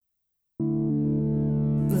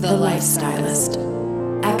The Lifestylist,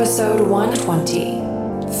 Episode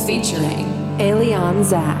 120, featuring Elian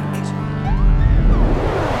Zach.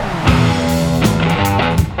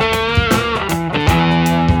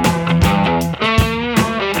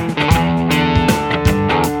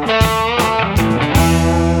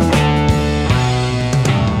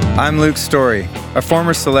 I'm Luke Story, a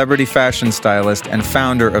former celebrity fashion stylist and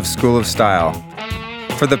founder of School of Style.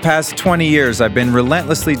 For the past 20 years, I've been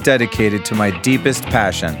relentlessly dedicated to my deepest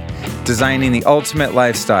passion, designing the ultimate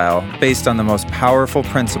lifestyle based on the most powerful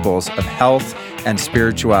principles of health and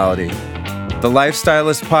spirituality. The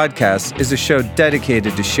Lifestylist Podcast is a show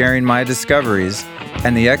dedicated to sharing my discoveries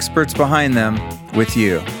and the experts behind them with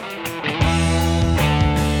you.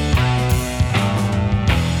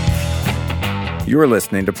 You're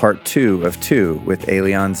listening to part 2 of 2 with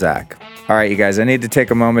Elian Zach. All right, you guys, I need to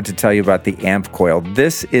take a moment to tell you about the AMP Coil.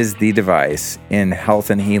 This is the device in health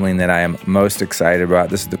and healing that I am most excited about.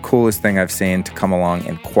 This is the coolest thing I've seen to come along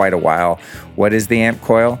in quite a while. What is the AMP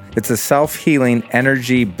Coil? It's a self-healing,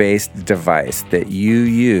 energy-based device that you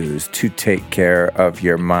use to take care of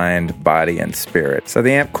your mind, body, and spirit. So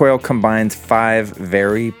the AMP Coil combines 5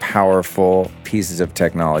 very powerful pieces of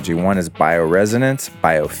technology. One is bioresonance,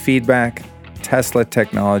 biofeedback, Tesla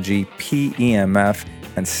technology, PEMF,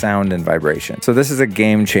 and sound and vibration. So this is a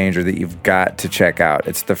game changer that you've got to check out.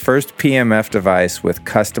 It's the first PEMF device with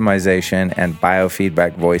customization and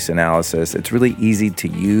biofeedback voice analysis. It's really easy to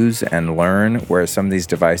use and learn, whereas some of these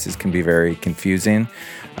devices can be very confusing.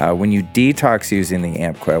 When you detox using the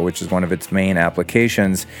AMP Coil, which is one of its main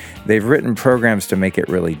applications, they've written programs to make it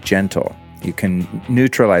really gentle. You can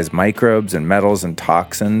neutralize microbes and metals and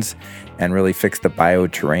toxins and really fix the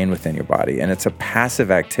bioterrain within your body. And it's a passive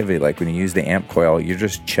activity. Like when you use the AMP Coil, you're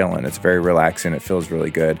just chilling. It's very relaxing. It feels really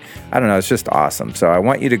good. I don't know. It's just awesome. So I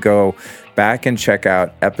want you to go back and check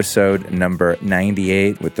out episode number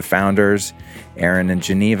 98 with the founders, Aaron and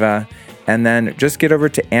Geneva. And then just get over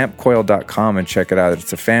to ampcoil.com and check it out.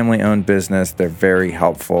 It's a family-owned business. They're very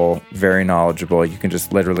helpful, very knowledgeable. You can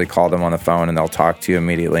just literally call them on the phone and they'll talk to you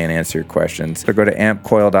immediately and answer your questions. So go to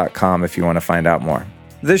ampcoil.com if you want to find out more.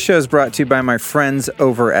 This show is brought to you by my friends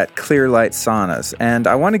over at Clearlight Saunas, and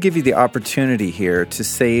I want to give you the opportunity here to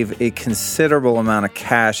save a considerable amount of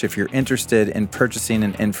cash if you're interested in purchasing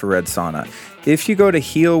an infrared sauna. If you go to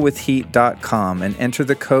healwithheat.com and enter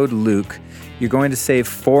the code Luke, you're going to save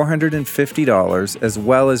 $450 as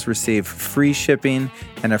well as receive free shipping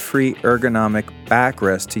and a free ergonomic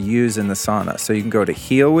backrest to use in the sauna. So you can go to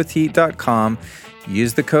healwithheat.com,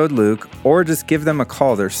 use the code Luke, or just give them a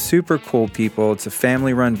call. They're super cool people. It's a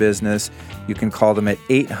family-run business. You can call them at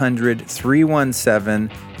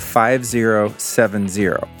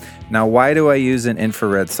 800-317-5070. Now, why do I use an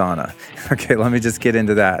infrared sauna? Okay, let me just get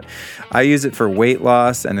into that. I use it for weight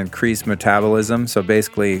loss and increased metabolism. So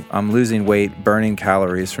basically, I'm losing weight, burning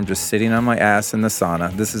calories from just sitting on my ass in the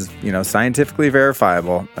sauna. This is, scientifically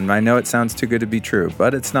verifiable. And I know it sounds too good to be true,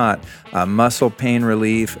 but it's not. Muscle pain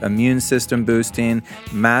relief, immune system boosting,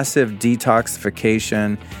 massive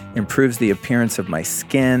detoxification, improves the appearance of my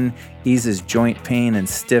skin, eases joint pain and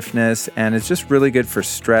stiffness, and it's just really good for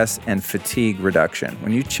stress and fatigue reduction.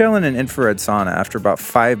 When you chill in an infrared sauna, after about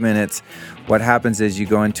 5 minutes, what happens is you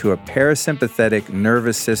go into a parasympathetic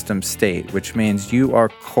nervous system state, which means you are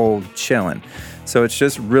cold chilling. So it's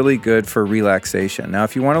just really good for relaxation. Now,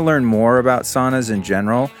 if you want to learn more about saunas in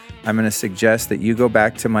general, I'm going to suggest that you go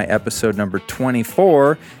back to my episode number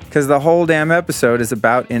 24, because the whole damn episode is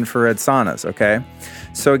about infrared saunas, okay?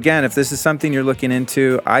 So again, if this is something you're looking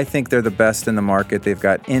into, I think they're the best in the market. They've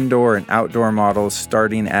got indoor and outdoor models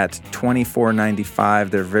starting at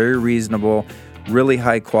 $24.95. They're very reasonable, really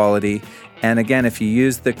high quality. And again, if you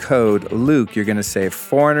use the code Luke, you're going to save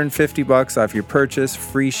 $450 off your purchase,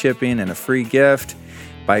 free shipping, and a free gift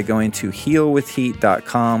by going to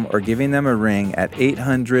healwithheat.com or giving them a ring at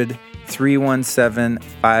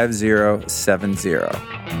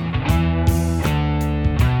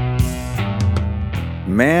 800-317-5070.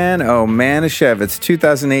 Man, oh man, it's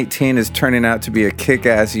 2018 is turning out to be a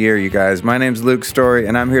kick-ass year, you guys. My name's Luke Story,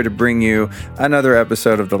 and I'm here to bring you another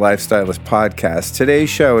episode of the Lifestylist Podcast.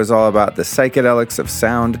 Today's show is all about the psychedelics of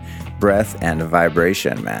sound, breath, and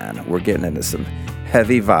vibration, man. We're getting into some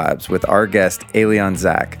heavy vibes with our guest, Elian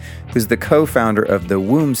Zach, who's the co-founder of the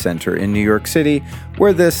Womb Center in New York City,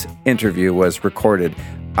 where this interview was recorded.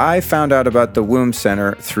 I found out about the Womb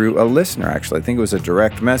Center through a listener, actually. I think it was a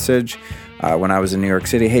direct message when I was in New York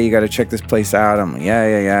City. Hey, you got to check this place out. I'm like,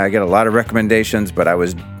 yeah. I get a lot of recommendations, but I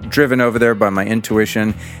was driven over there by my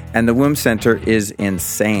intuition, and the Womb Center is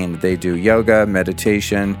insane. They do yoga,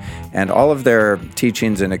 meditation, and all of their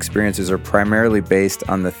teachings and experiences are primarily based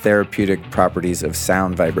on the therapeutic properties of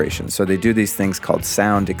sound vibration. So they do these things called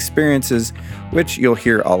sound experiences, which you'll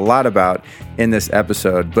hear a lot about in this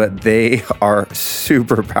episode, but they are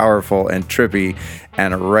super powerful and trippy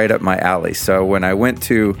and right up my alley. So when I went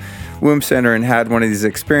to Womb Center and had one of these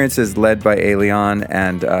experiences led by Elian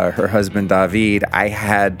and her husband David, I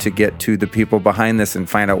had to get to the people behind this and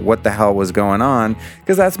find out what the hell was going on,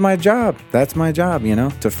 because that's my job. That's my job,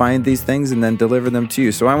 to find these things and then deliver them to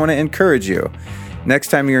you. So I want to encourage you. Next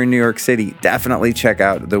time you're in New York City, definitely check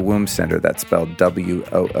out the Womb Center. That's spelled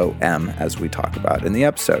WOOM, as we talk about in the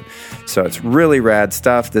episode. So it's really rad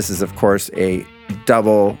stuff. This is, of course, a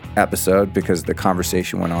double episode because the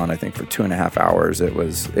conversation went on, I think, for 2.5 hours. It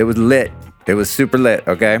was lit. It was super lit,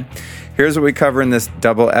 okay? Here's what we cover in this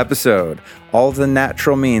double episode. All of the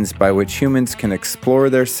natural means by which humans can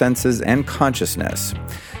explore their senses and consciousness.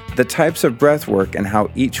 The types of breath work and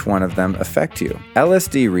how each one of them affect you.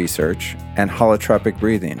 LSD research and holotropic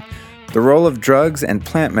breathing. The role of drugs and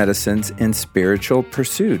plant medicines in spiritual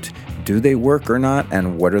pursuit. Do they work or not,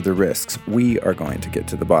 and what are the risks? We are going to get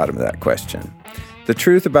to the bottom of that question. The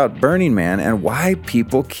truth about Burning Man and why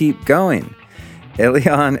people keep going.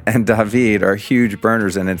 Elian and David are huge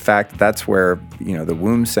burners, and in fact, that's where, the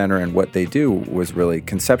Womb Center and what they do was really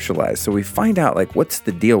conceptualized. So we find out, what's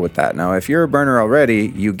the deal with that? Now, if you're a burner already,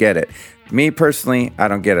 you get it. Me personally, I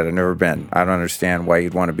don't get it. I've never been. I don't understand why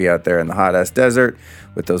you'd want to be out there in the hot-ass desert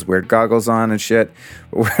with those weird goggles on and shit.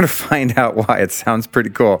 But we're going to find out why. It sounds pretty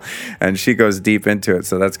cool. And she goes deep into it.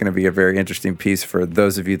 So that's going to be a very interesting piece for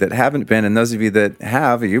those of you that haven't been. And those of you that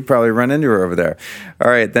have, you probably run into her over there. All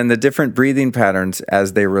right. Then the different breathing patterns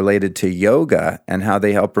as they related to yoga and how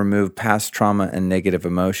they help remove past trauma and negative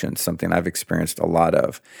emotions, something I've experienced a lot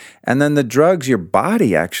of. And then the drugs your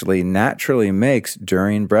body actually naturally makes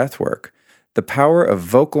during breath work. The power of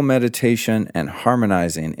vocal meditation and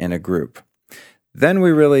harmonizing in a group. Then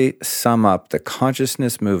we really sum up the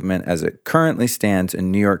consciousness movement as it currently stands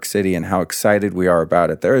in New York City and how excited we are about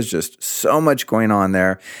it. There is just so much going on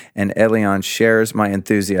there, and Elian shares my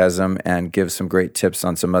enthusiasm and gives some great tips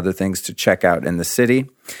on some other things to check out in the city.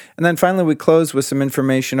 And then finally, we close with some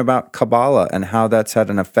information about Kabbalah and how that's had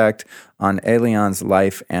an effect on Elian's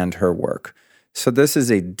life and her work. So this is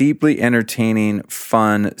a deeply entertaining,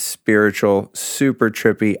 fun, spiritual, super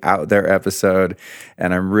trippy, out there episode,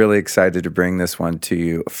 and I'm really excited to bring this one to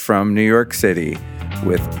you from New York City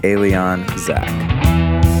with Elian Zach.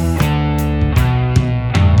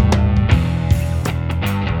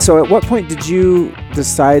 So at what point did you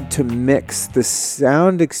decide to mix the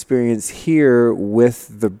sound experience here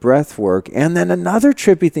with the breath work? And then another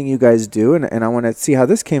trippy thing you guys do, and I want to see how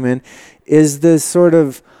this came in, is this sort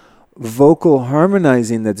of vocal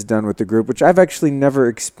harmonizing that's done with the group, which I've actually never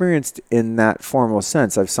experienced in that formal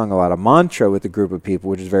sense. I've sung a lot of mantra with a group of people,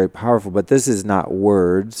 which is very powerful, but this is not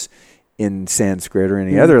words in Sanskrit or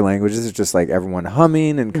any other language. This is just like everyone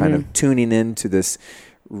humming and kind of tuning into this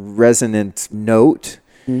resonant note.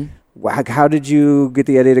 How did you get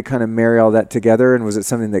the idea to kind of marry all that together? And was it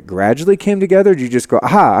something that gradually came together? Or did you just go,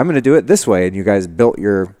 aha, I'm going to do it this way, and you guys built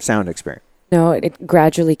your sound experience? No, it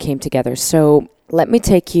gradually came together. So let me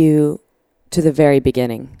take you to the very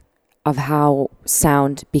beginning of how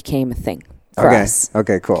sound became a thing for us.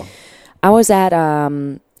 Okay, cool. I was at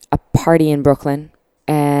a party in Brooklyn,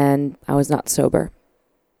 and I was not sober,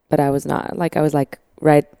 but I was not I was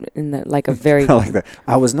right in the a very. I like that.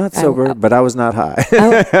 I was not sober, but I was not high.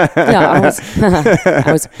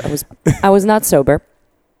 I was not sober.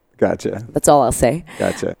 Gotcha. That's all I'll say.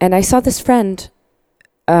 Gotcha. And I saw this friend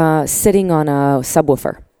sitting on a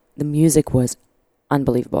subwoofer. The music was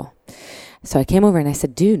unbelievable. So I came over and I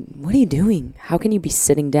said, "Dude, what are you doing? How can you be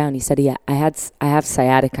sitting down?" He said, "Yeah, I have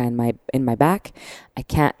sciatica in my back. I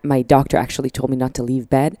can't. My doctor actually told me not to leave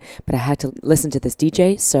bed, but I had to listen to this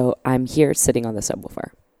DJ, so I'm here sitting on the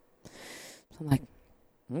subwoofer." So I'm like,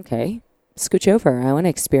 "Okay, scooch over. I want to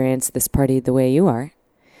experience this party the way you are."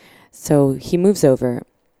 So he moves over,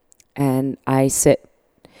 and I sit.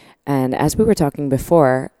 And as we were talking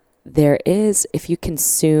before, there is, if you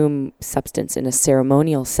consume substance in a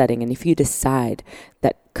ceremonial setting, and if you decide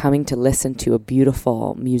that coming to listen to a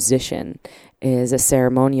beautiful musician is a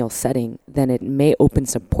ceremonial setting, then it may open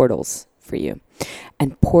some portals for you.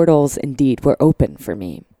 And portals indeed were open for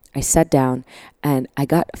me. I sat down and I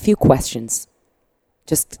got a few questions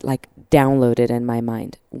just downloaded in my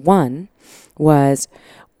mind. One was,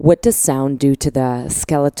 what does sound do to the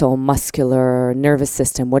skeletal, muscular, nervous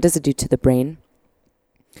system? What does it do to the brain?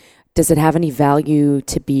 does it have any value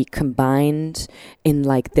to be combined in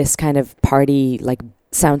like this kind of party like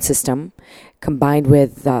sound system combined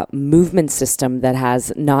with the movement system that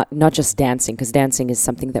has not just dancing, because dancing is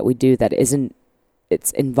something that we do that isn't,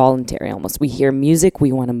 it's involuntary almost. We hear music,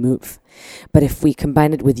 we want to move. But if we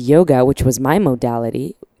combine it with yoga, which was my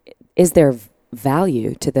modality, is there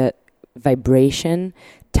value to the vibration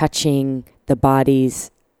touching the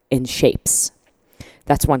bodies in shapes?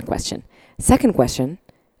 That's one question. Second question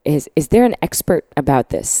is there an expert about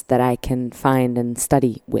this that I can find and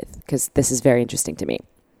study with? Because this is very interesting to me.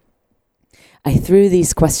 I threw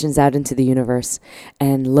these questions out into the universe,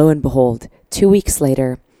 and lo and behold, 2 weeks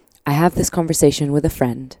later, I have this conversation with a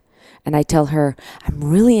friend, and I tell her, I'm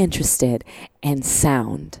really interested in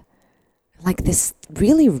sound. Like this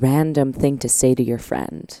really random thing to say to your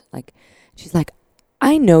friend. Like, she's like,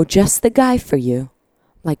 I know just the guy for you.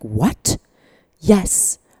 Like, what?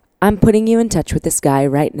 Yes, I'm putting you in touch with this guy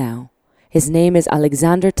right now. His name is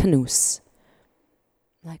Alexander Tanous.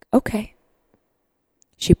 I'm like, okay.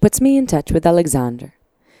 She puts me in touch with Alexander,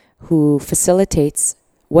 who facilitates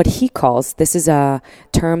what he calls, this is a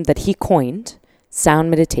term that he coined,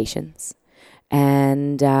 sound meditations.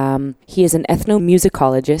 And he is an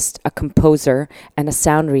ethnomusicologist, a composer, and a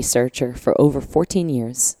sound researcher for over 14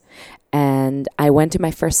 years. And I went to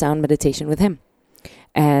my first sound meditation with him.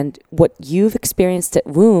 And what you've experienced at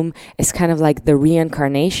Womb is kind of like the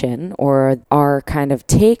reincarnation or our kind of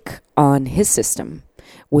take on his system,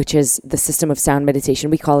 which is the system of sound meditation.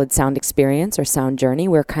 We call it sound experience or sound journey.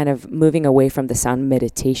 We're kind of moving away from the sound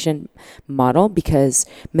meditation model because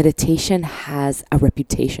meditation has a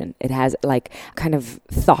reputation. It has like kind of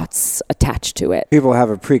thoughts attached to it. People have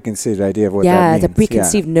a preconceived idea of what that means. Yeah, the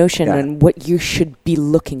preconceived notion and what you should be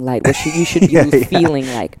looking like, what you should be feeling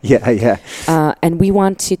like. Yeah. And we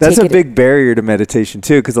want to That's take a big barrier to meditation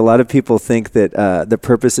too, because a lot of people think that the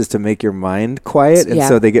purpose is to make your mind quiet, and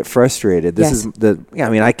so they get frustrated. This is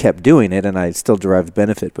I kept doing it and I still derived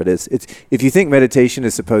benefit, but it's if you think meditation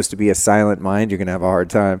is supposed to be a silent mind, you're going to have a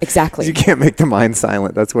hard time. Exactly. You can't make the mind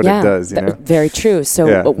silent. That's what it does. You know? Very true.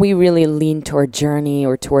 So we really lean toward journey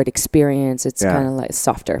or toward experience. It's kind of like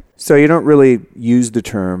softer. So you don't really use the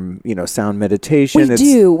term, sound meditation. We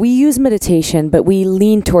do. We use meditation, but we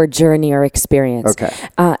lean toward journey or experience. Okay.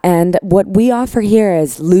 And what we offer here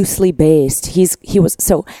is loosely based.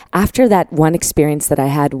 So after that one experience that I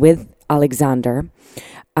had with Alexander,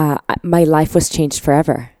 my life was changed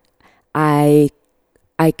forever. I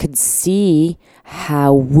could see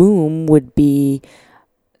how Womb would be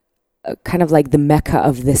kind of like the mecca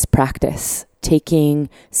of this practice, taking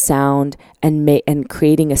sound and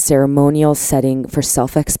creating a ceremonial setting for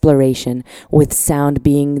self-exploration with sound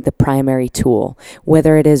being the primary tool,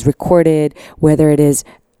 whether it is recorded, whether it is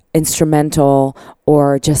instrumental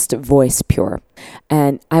or just voice pure.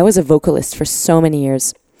 And I was a vocalist for so many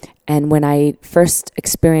years. And when I first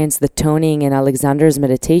experienced the toning in Alexander's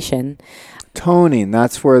meditation... Toning,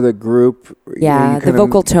 that's where the group... Yeah, the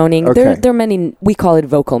vocal toning. Okay. There are many... We call it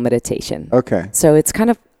vocal meditation. Okay. So it's kind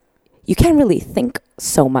of... You can't really think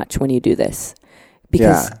so much when you do this.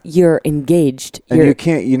 Because you're engaged. And you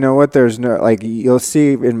can't, there's no, like, you'll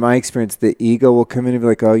see in my experience, the ego will come in and be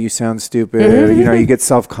like, oh, you sound stupid. Mm-hmm. Or, you get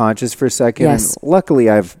self-conscious for a second. Yes. And luckily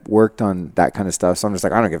I've worked on that kind of stuff. So I'm just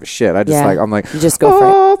like, I don't give a shit. I just I'm like, you just go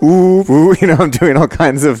for it. Ooh, I'm doing all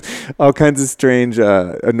kinds of strange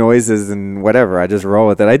noises and whatever. I just roll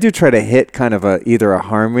with it. I do try to hit kind of either a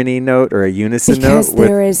harmony note or a unison note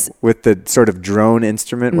with the sort of drone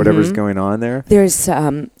instrument, whatever's going on there. There's,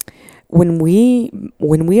 when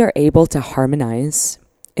we are able to harmonize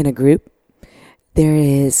in a group, there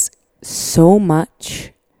is so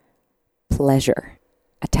much pleasure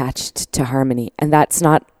attached to harmony. And that's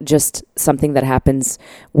not just something that happens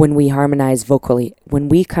when we harmonize vocally. When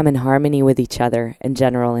we come in harmony with each other in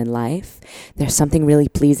general in life, there's something really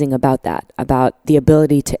pleasing about that, about the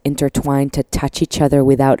ability to intertwine, to touch each other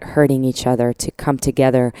without hurting each other, to come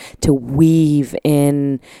together, to weave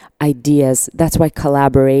in ideas. That's why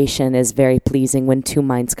collaboration is very pleasing when two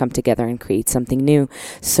minds come together and create something new.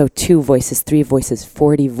 So 2 voices, 3 voices,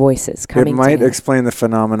 40 voices coming together. It might explain the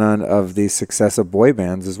phenomenon of the success of boy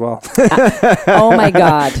bands as well. Oh my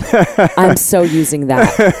God. I'm so using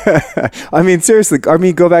that. I mean, seriously. I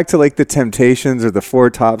mean, go back to like the Temptations or the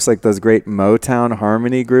Four Tops, like those great Motown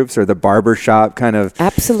harmony groups or the barbershop kind of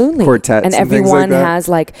quartets. And everyone has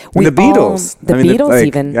like... The Beatles. The Beatles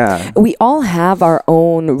even. Yeah. We all have our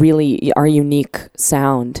own our unique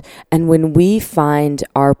sound. And when we find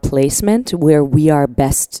our placement where we are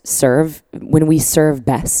best served, when we serve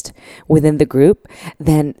best within the group,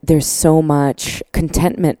 then there's so much contentment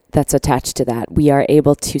contentment that's attached to that. We are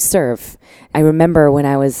able to serve. I remember when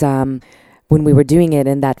I was, when we were doing it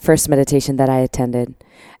in that first meditation that I attended,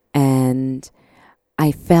 and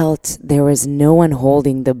I felt there was no one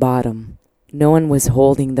holding the bottom. No one was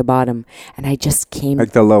holding the bottom. And I just came.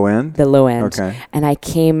 Like the low end? The low end. Okay. And I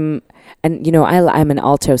came, and I'm an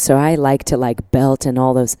alto, so I like to like belt and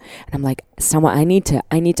all those. And I'm like, I need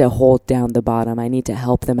to hold down the bottom. I need to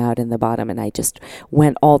help them out in the bottom. And I just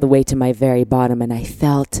went all the way to my very bottom, and I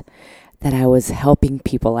felt that I was helping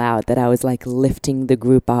people out, that I was like lifting the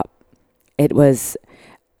group up. It was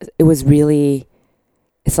really,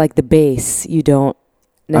 it's like the bass. You don't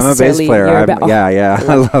necessarily. I'm a bass player.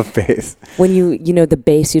 I love bass. When the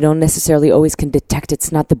bass, you don't necessarily always can detect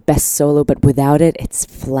it's not the best solo, but without it, it's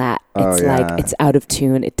flat. It's like it's out of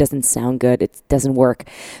tune. It doesn't sound good. It doesn't work.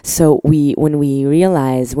 So when we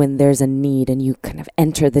realize when there's a need and you kind of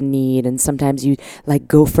enter the need, and sometimes you like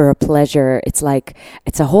go for a pleasure, it's like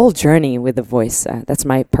it's a whole journey with the voice. That's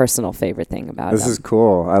my personal favorite thing about it. This is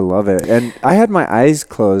cool. I love it. And I had my eyes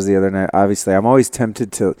closed the other night. Obviously, I'm always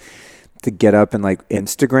tempted to get up and like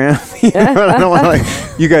Instagram. I don't want to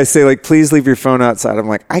like, you guys say like, please leave your phone outside. I'm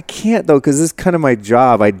like, I can't though, because this is kind of my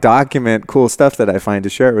job. I document cool stuff that I find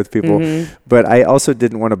to share it with people. Mm-hmm. But I also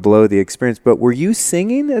didn't want to blow the experience. But were you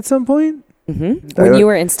singing at some point? Mm-hmm. When you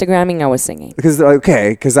were Instagramming, I was singing.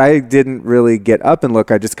 Because I didn't really get up and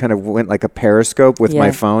look. I just kind of went like a periscope with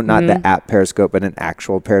my phone, not the app periscope, but an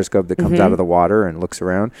actual periscope that comes out of the water and looks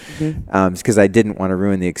around. Because I didn't want to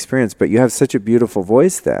ruin the experience. But you have such a beautiful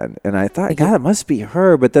voice then. And I thought, God, it must be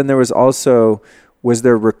her. But then there was also... Was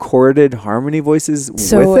there recorded harmony voices with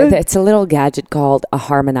it? It's a little gadget called a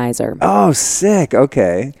harmonizer. Oh, sick.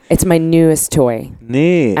 Okay. It's my newest toy.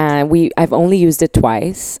 Neat. I've only used it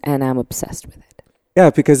twice, and I'm obsessed with it. Yeah,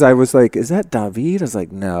 because I was like, is that David? I was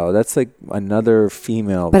like, no, that's like another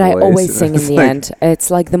female voice. But I always sing in the like, end. It's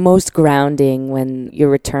like the most grounding when you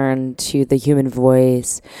return to the human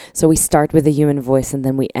voice. So we start with the human voice, and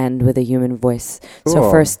then we end with a human voice. Cool. So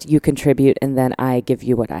first you contribute, and then I give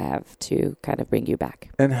you what I have to kind of bring you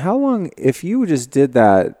back. And how long, if you just did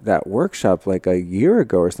that workshop like a year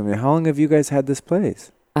ago or something, how long have you guys had this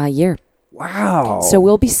place? A year. Wow. So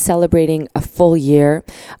we'll be celebrating a full year.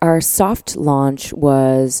 Our soft launch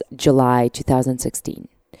was July 2016.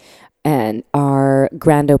 And our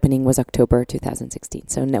grand opening was October 2016.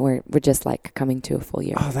 So now we're just like coming to a full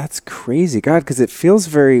year. Oh, that's crazy. God, because it feels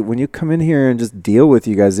when you come in here and just deal with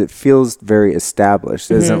you guys, it feels very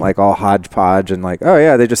established. It isn't like all hodgepodge and like, oh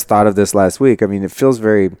yeah, they just thought of this last week. I mean, it feels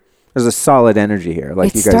there's a solid energy here.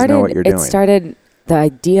 Like you guys know what you're doing. The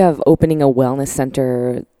idea of opening a wellness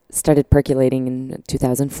center started percolating in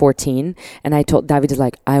 2014, and I told David,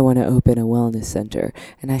 like, I want to open a wellness center,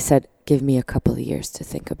 and I said, give me a couple of years to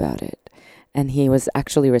think about it. And he was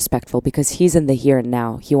actually respectful because he's in the here and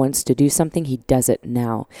now. He wants to do something, he does it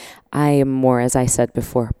now. I am more, as I said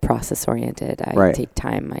before, process oriented. I take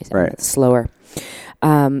time, I'm slower.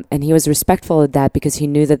 And he was respectful of that because he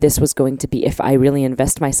knew that this was going to be, if I really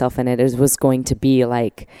invest myself in it, it was going to be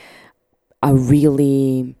like a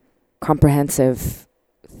really comprehensive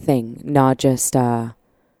thing, not just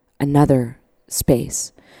another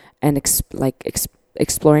space. And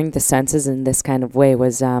exploring the senses in this kind of way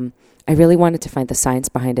was I really wanted to find the science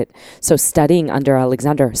behind it. So studying under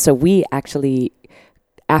Alexander, so we actually,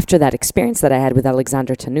 after that experience that I had with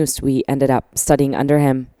Alexander Tanust, we ended up studying under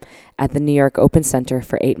him at the New York Open Center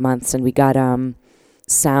for 8 months, and we got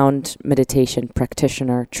sound meditation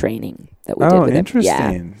practitioner training that we did with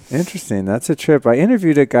interesting. Yeah. Interesting. That's a trip. I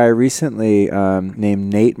interviewed a guy recently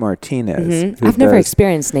named Nate Martinez. I've never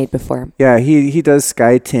experienced Nate before. Yeah, he does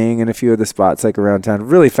Sky Ting and a few of the spots like around town.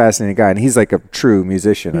 Really fascinating guy, and he's like a true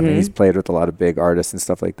musician. I mean, he's played with a lot of big artists and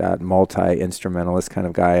stuff like that, multi-instrumentalist kind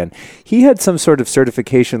of guy. And he had some sort of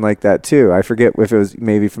certification like that too. I forget if it was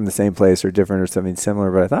maybe from the same place or different or something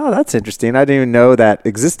similar, but I thought, oh, that's interesting. I didn't even know that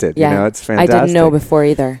existed. Yeah, you know, it's fantastic. I didn't know before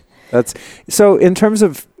either. So in terms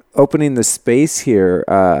of opening the space here,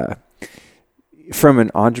 from an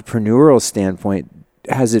entrepreneurial standpoint,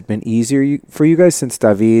 has it been easier for you guys since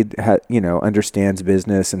David understands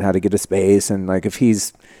business and how to get a space, and like if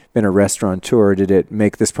he's been a restaurateur, did it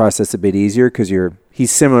make this process a bit easier because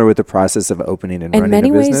he's similar with the process of opening and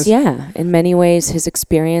running a business? In many ways, his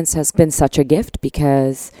experience has been such a gift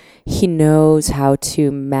because he knows how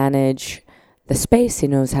to manage the space. He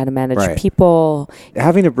knows how to manage people.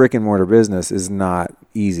 Having a brick and mortar business is not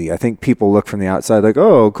easy. I think people look from the outside like,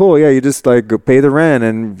 oh, cool. Yeah, you just like pay the rent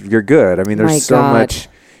and you're good. I mean, there's much.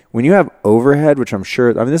 When you have overhead, which I'm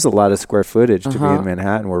sure, there's a lot of square footage to be in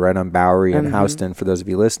Manhattan. We're right on Bowery and Houston, for those of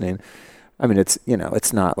you listening. I mean, it's, you know,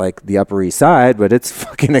 it's not like the Upper East Side, but it's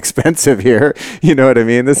fucking expensive here. You know what I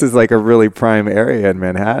mean? This is like a really prime area in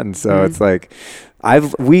Manhattan. So it's like,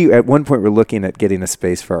 we at one point were looking at getting a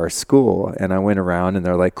space for our school, and I went around and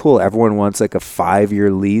they're like, cool, everyone wants like a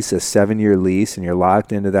 5-year lease, a 7-year lease, and you're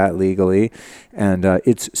locked into that legally. And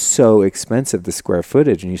it's so expensive, the square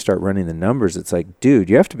footage, and you start running the numbers. It's like, dude,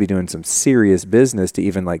 you have to be doing some serious business to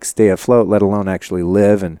even like stay afloat, let alone actually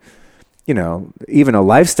live. And, you know, even a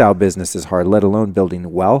lifestyle business is hard, let alone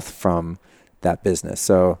building wealth from that business.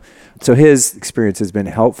 So his experience has been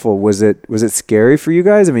helpful. Was it scary for you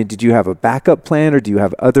guys? I mean, did you have a backup plan, or do you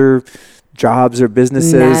have other jobs or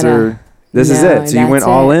businesses? Nada. Or this is it? So you went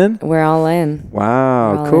all in? We're all in.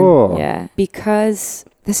 Wow, cool. Yeah, because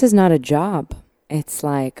this is not a job. It's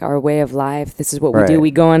like our way of life. This is what we do.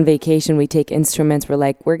 We go on vacation. We take instruments. We're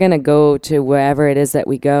like, we're going to go to wherever it is that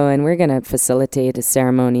we go, and we're going to facilitate a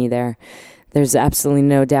ceremony there. There's absolutely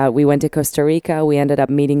no doubt. We went to Costa Rica. We ended up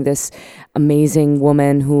meeting this amazing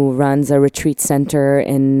woman who runs a retreat center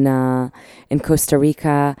in Costa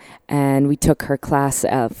Rica, and we took her class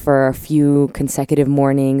for a few consecutive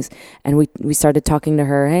mornings, and we started talking to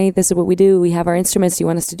her. Hey, this is what we do. We have our instruments. Do you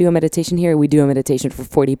want us to do a meditation here? We do a meditation for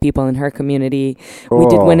 40 people in her community. Cool. We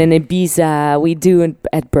did one in Ibiza. We do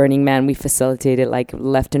at Burning Man. We facilitate it like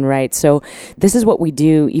left and right. So this is what we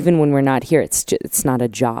do even when we're not here. It's not a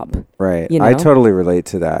job. Right. You know? I totally relate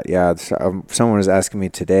to that. Yeah. Someone was asking me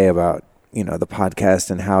today about, you know, the podcast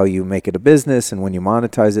and how you make it a business and when you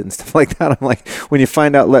monetize it and stuff like that. I'm like, when you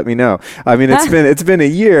find out, let me know. I mean, it's been a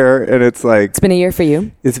year, and it's like, it's been a year for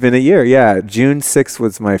you. It's been a year. Yeah. June 6th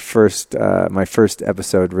was my first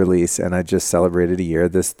episode release, and I just celebrated a year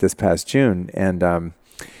this past June. And,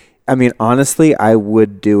 I mean, honestly, I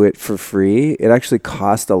would do it for free. It actually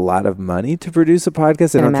costs a lot of money to produce a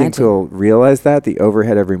podcast. I don't think people realize that. The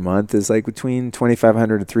overhead every month is like between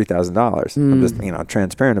 $2,500 and $3,000. I'm just, you know,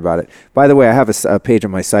 transparent about it. By the way, I have a page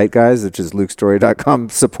on my site, guys, which is lukestory.com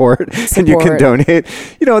support, and you can donate.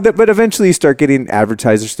 You know, but eventually you start getting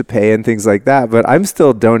advertisers to pay and things like that. But I'm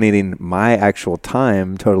still donating my actual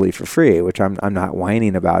time totally for free, which I'm not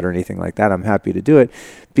whining about or anything like that. I'm happy to do it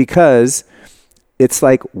because it's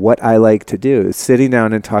like what I like to do. Sitting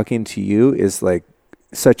down and talking to you is like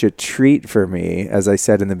such a treat for me. As I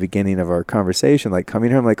said in the beginning of our conversation, like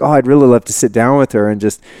coming here, I'm like, oh, I'd really love to sit down with her and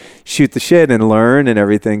just shoot the shit and learn and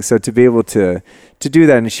everything. So to be able to do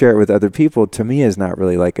that and share it with other people, to me is not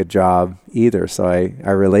really like a job either. So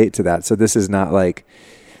I relate to that. So this is not like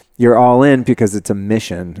you're all in because it's a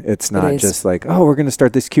mission. It's not just like, oh, we're going to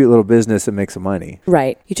start this cute little business and make some money.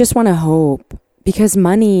 Right. You just want to hope, because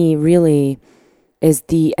money really is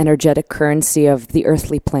the energetic currency of the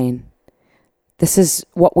earthly plane. This is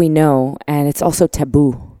what we know, and it's also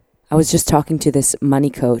taboo. I was just talking to this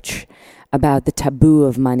money coach about the taboo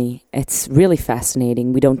of money. It's really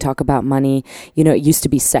fascinating. We don't talk about money. You know, it used to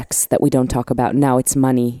be sex that we don't talk about. Now it's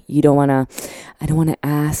money. I don't want to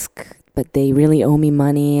ask, but they really owe me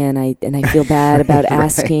money, and I feel bad about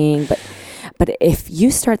asking. But if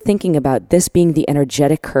you start thinking about this being the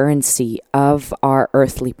energetic currency of our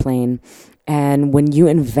earthly plane, and when you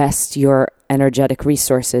invest your energetic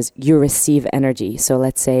resources, you receive energy. So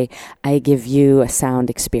let's say I give you a sound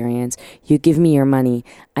experience. You give me your money.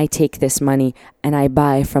 I take this money and I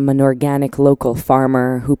buy from an organic local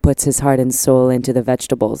farmer who puts his heart and soul into the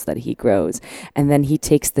vegetables that he grows. And then he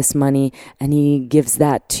takes this money and he gives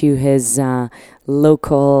that to his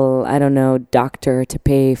local, doctor to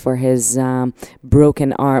pay for his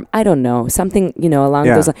broken arm. I don't know, something, along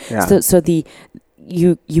those lines. Yeah. So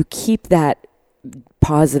you keep that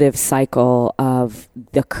positive cycle of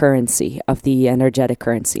the currency, of the energetic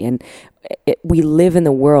currency. And we live in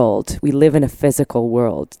the world. We live in a physical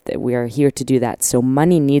world. That we are here to do that. So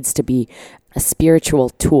money needs to be a spiritual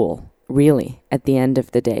tool, really, at the end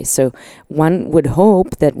of the day. So one would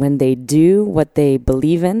hope that when they do what they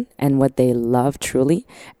believe in and what they love truly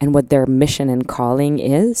and what their mission and calling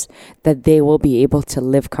is, that they will be able to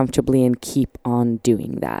live comfortably and keep on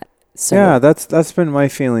doing that. So, yeah, that's been my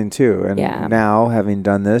feeling too. And now, having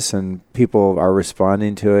done this, and people are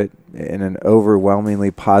responding to it in an overwhelmingly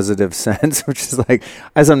positive sense, which is like,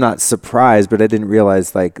 as I'm not surprised, but I didn't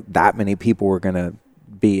realize like that many people were going to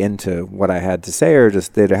be into what I had to say, or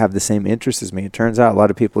just they'd have the same interests as me. It turns out a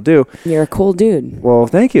lot of people do. You're a cool dude. Well,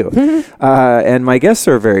 thank you. And my guests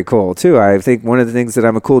are very cool too. I think one of the things that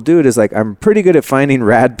I'm a cool dude is like, I'm pretty good at finding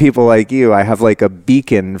rad people like you. I have like a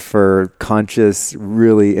beacon for conscious,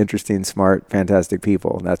 really interesting, smart, fantastic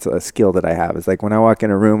people. That's a skill that I have. It's like when I walk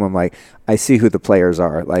in a room, I'm like, I see who the players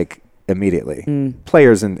are, like immediately.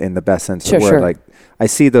 Players in the best sense of the word. Sure. Like I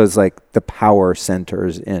see those, like the power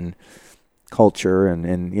centers in culture.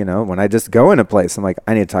 And, you know, when I just go in a place, I'm like,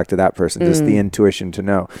 I need to talk to that person, just the intuition to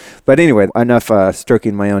know. But anyway, enough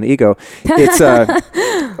stroking my own ego. It's,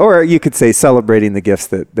 or you could say celebrating the gifts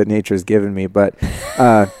that nature has given me. But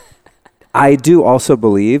I do also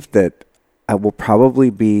believe that I will probably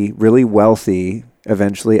be really wealthy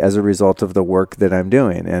eventually as a result of the work that I'm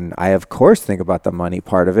doing. And I, of course, think about the money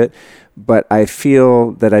part of it, but I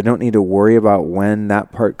feel that I don't need to worry about when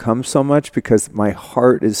that part comes so much because my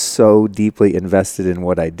heart is so deeply invested in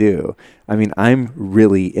what I do. I mean, I'm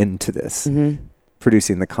really into this,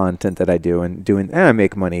 producing the content that I do and I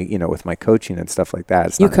make money, you know, with my coaching and stuff like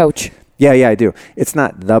that. You coach. Yeah, I do. It's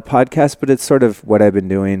not the podcast, but it's sort of what I've been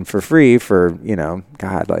doing for free for, you know,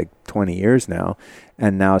 God, like 20 years now.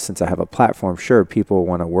 And now since I have a platform, sure, people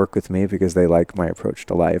want to work with me because they like my approach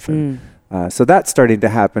to life. And so that's starting to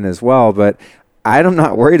happen as well. But I'm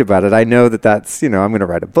not worried about it. I know that's, you know, I'm going to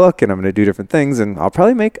write a book and I'm going to do different things and I'll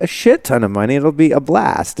probably make a shit ton of money. It'll be a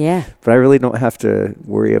blast. Yeah. But I really don't have to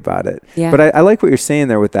worry about it. Yeah. But I like what you're saying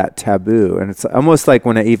there with that taboo. And it's almost like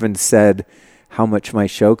when I even said how much my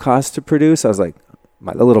show costs to produce, I was like,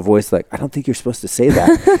 my little voice like, I don't think you're supposed to say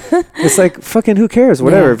that. It's like, fucking who cares?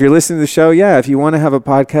 Whatever. Yeah. If you're listening to the show, if you want to have a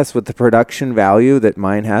podcast with the production value that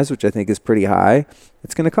mine has, which I think is pretty high,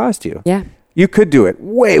 it's going to cost you. Yeah. You could do it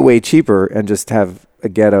way, way cheaper and just have a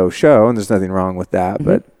ghetto show, and there's nothing wrong with that,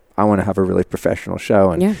 but I want to have a really professional show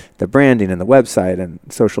and the branding and the website and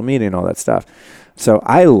social media and all that stuff. So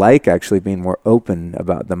I like actually being more open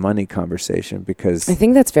about the money conversation because I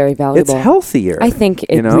think that's very valuable. It's healthier. I think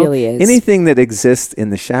it really is. Anything that exists in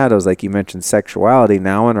the shadows, like you mentioned, sexuality,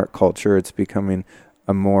 now in our culture, it's becoming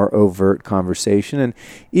a more overt conversation. And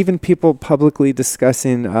even people publicly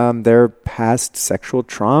discussing their past sexual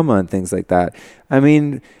trauma and things like that. I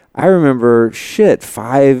mean, I remember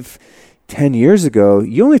 10 years ago,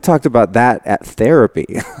 you only talked about that at therapy.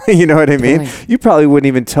 You know what I mean? Really? You probably wouldn't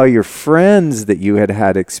even tell your friends that you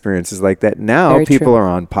had experiences like that. Now Very people true. are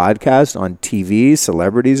on podcasts, on TV,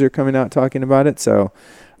 celebrities are coming out talking about it. So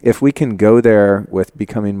if we can go there with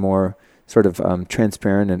becoming more sort of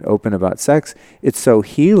transparent and open about sex, it's so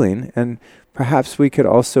healing. And perhaps we could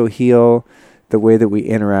also heal the way that we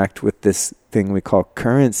interact with this thing we call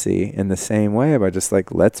currency in the same way by just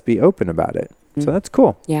like, let's be open about it. So that's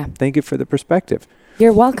cool. Yeah. Thank you for the perspective.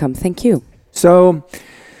 You're welcome. Thank you. So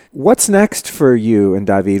what's next for you and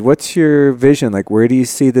David? What's your vision? Like, where do you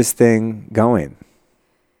see this thing going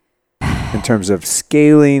in terms of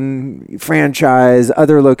scaling, franchise,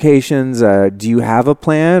 other locations? Do you have a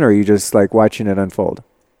plan or are you just like watching it unfold?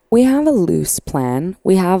 We have a loose plan.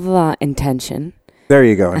 We have intention. There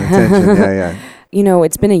you go. An intention. Yeah. You know,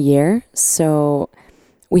 it's been a year, so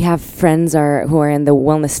we have friends who are in the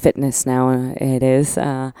wellness fitness now. It is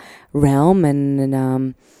realm,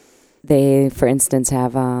 and they, for instance,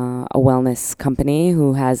 have a wellness company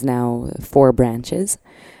who has now 4 branches.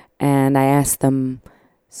 And I asked them,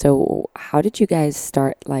 so how did you guys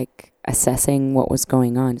start like assessing what was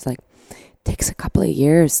going on? It's like, it takes a couple of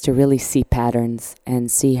years to really see patterns and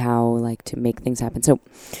see how like to make things happen. So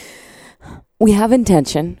we have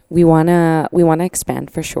intention. We wanna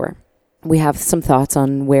expand for sure. We have some thoughts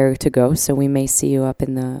on where to go, so we may see you up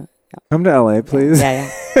in the... Come to LA, please.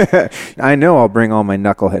 Yeah. I know I'll bring all my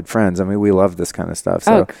knucklehead friends. I mean, we love this kind of stuff.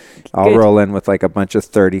 So I'll good. roll in with like a bunch of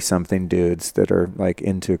 30-something dudes that are like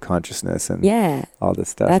into consciousness and all this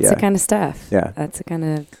stuff. That's the kind of stuff. Yeah. That's the kind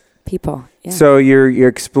of people. Yeah. So you're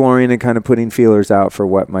exploring and kind of putting feelers out for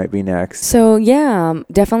what might be next. So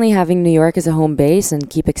definitely having New York as a home base and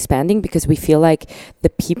keep expanding because we feel like the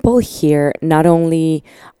people here, not only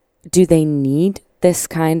do they need this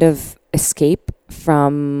kind of escape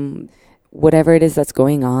from whatever it is that's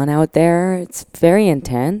going on out there. It's very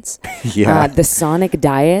intense. Yeah. The sonic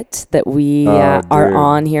diet that we are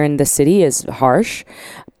on here in the city is harsh.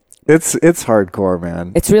 It's hardcore,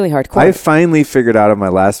 man. It's really hardcore. I finally figured out on my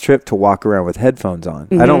last trip to walk around with headphones on.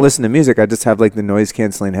 I don't listen to music. I just have like the noise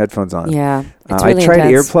canceling headphones on. Yeah. It's really I tried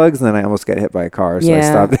intense. earplugs and then I almost got hit by a car. So I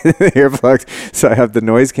stopped the earplugs. So I have the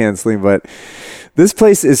noise canceling. But this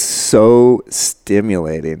place is so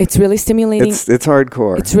stimulating. It's really stimulating. It's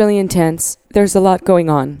hardcore. It's really intense. There's a lot going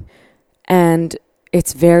on. And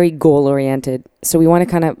it's very goal-oriented. So we want to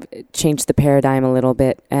kind of change the paradigm a little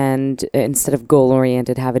bit and instead of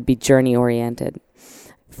goal-oriented, have it be journey-oriented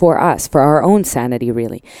for us, for our own sanity,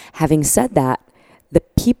 really. Having said that, the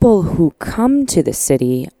people who come to the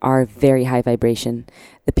city are very high vibration.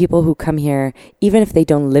 The people who come here, even if they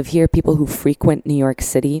don't live here, people who frequent New York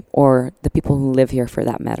City, or the people who live here for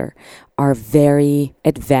that matter, are very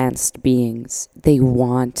advanced beings. They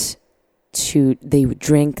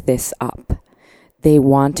drink this up. They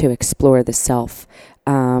want to explore the self.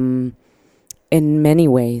 in many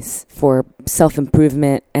ways for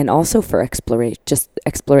self-improvement and also for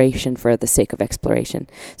exploration for the sake of exploration.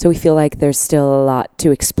 So we feel like there's still a lot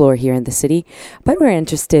to explore here in the city, but we're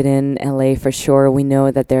interested in LA for sure. We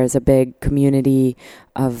know that there's a big community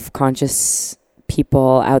of conscious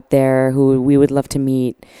people out there who we would love to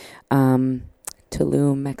meet.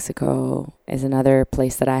 Tulum, Mexico is another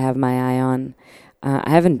place that I have my eye on. I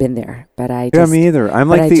haven't been there, but me either. I'm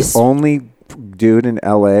like the only dude in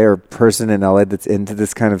LA or person in LA that's into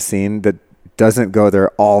this kind of scene that doesn't go there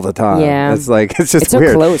all the time. Yeah. It's like, it's just so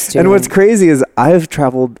weird. Close to and what's crazy is I've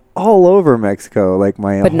traveled all over Mexico, like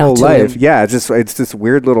my whole life. Yeah. It's this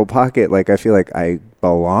weird little pocket. Like, I feel like I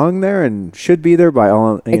belong there and should be there by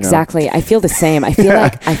all, exactly. I feel the same. I feel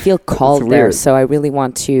like I feel called there. So I really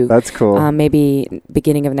want to. That's cool. Maybe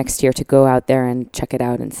beginning of next year to go out there and check it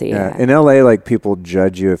out and see. Yeah. In LA, like, people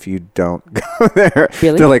judge you if you don't go there.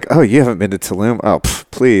 Really? They're like, oh, you haven't been to Tulum? Oh,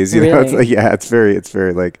 please. You know, it's like, it's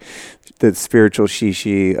very like the spiritual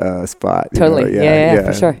shishi spot. Totally. Yeah,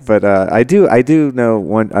 for sure. But I do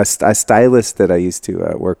know a stylist that I used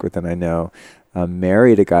to work with, and I know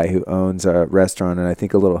married a guy who owns a restaurant and I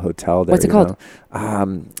think a little hotel there. What's it called?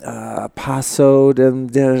 Paso.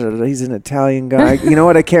 He's an Italian guy. You know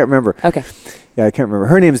what? I can't remember. Okay. Yeah, I can't remember.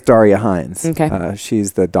 Her name's Daria Hines. Okay.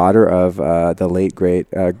 She's the daughter of the late, great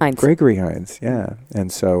Hines. Gregory Hines. Yeah. And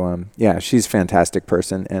so, she's a fantastic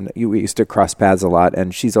person. And we used to cross paths a lot.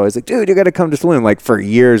 And she's always like, dude, you got to come to Tulum. Like, for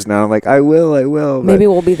years now. I'm like, I will. Maybe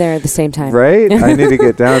we'll be there at the same time. Right? I need to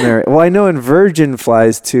get down there. Well, I know in Virgin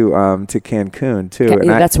flies to Cancun, too. And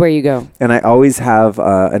that's where you go. And I always have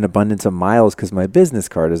an abundance of miles because my business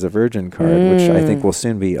card is a Virgin card, which I think will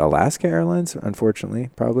soon be Alaska Airlines,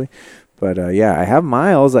 unfortunately, probably. But I have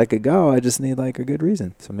miles. I could go. I just need like a good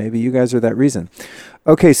reason. So maybe you guys are that reason.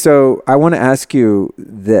 Okay, so I want to ask you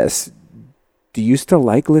this. Do you still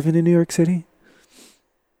like living in New York City?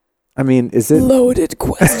 I mean, is it... Loaded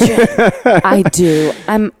question. I do.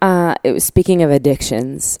 Speaking of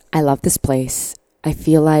addictions, I love this place. I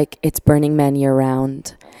feel like it's Burning Man year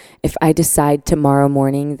round. If I decide tomorrow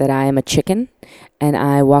morning that I am a chicken and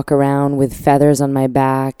I walk around with feathers on my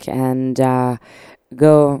back and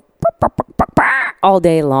go... all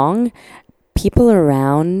day long, people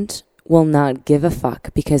around will not give a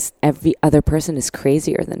fuck because every other person is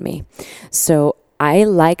crazier than me. So I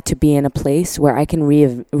like to be in a place where I can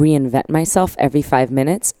reinvent myself every 5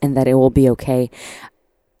 minutes and that it will be okay.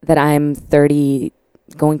 That I'm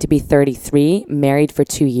going to be 33, married for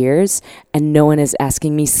 2 years, and no one is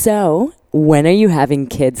asking me, so when are you having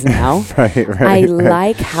kids now? Right. I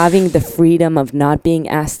like having the freedom of not being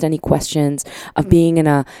asked any questions, of being in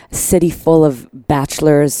a city full of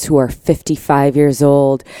bachelors who are 55 years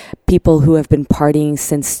old, people who have been partying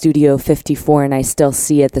since Studio 54 and I still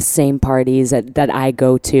see at the same parties that I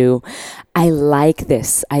go to. I like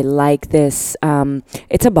this. It's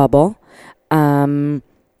a bubble.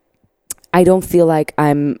 I don't feel like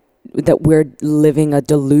that we're living a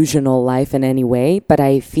delusional life in any way, but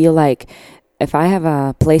I feel like if I have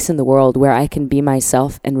a place in the world where I can be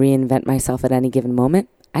myself and reinvent myself at any given moment,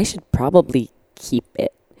 I should probably keep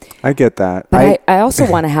it. I get that. But I also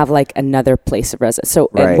want to have like another place of residence. So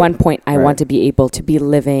at one point I want to be able to be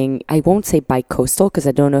living, I won't say bi-coastal because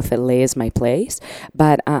I don't know if LA is my place,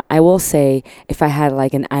 but I will say if I had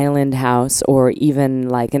like an island house or even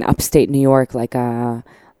like an upstate New York, like a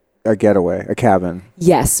getaway, a cabin.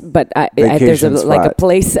 Yes, but there's a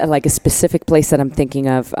place, like a specific place that I'm thinking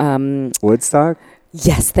of. Woodstock?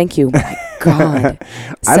 Yes, thank you. My God.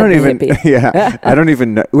 I don't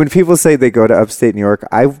even know. When people say they go to upstate New York,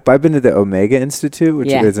 I've been to the Omega Institute,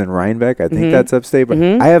 which is in Rhinebeck. I think that's upstate, but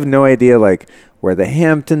I have no idea like where the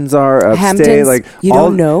Hamptons are upstate. Hamptons? Like you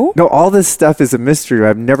don't know? No, all this stuff is a mystery.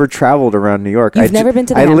 I've never traveled around New York. You've never been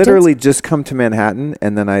to the Hamptons? I literally just come to Manhattan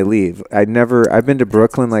and then I leave. I've been to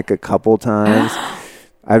Brooklyn like a couple times.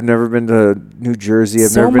 I've never been to New Jersey.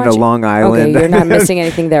 I've never been to Long Island. Okay, you're not missing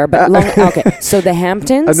anything there. But so the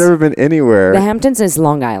Hamptons. I've never been anywhere. The Hamptons is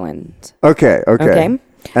Long Island. Okay.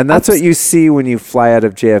 And that's what you see when you fly out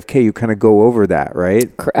of JFK. You kind of go over that, right?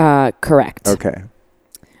 Correct. Okay.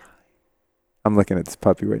 I'm looking at this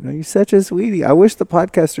puppy right now. You're such a sweetie. I wish the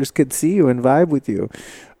podcasters could see you and vibe with you.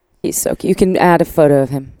 He's so cute. You can add a photo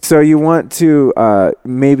of him. So you want to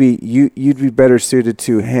maybe you'd be better suited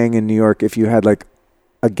to hang in New York if you had like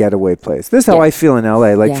a getaway place. This is how I feel in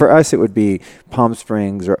LA. Like for us, it would be Palm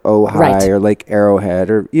Springs or Ojai or Lake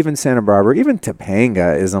Arrowhead or even Santa Barbara. Even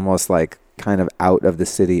Topanga is almost like kind of out of the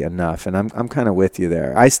city enough. And I'm kind of with you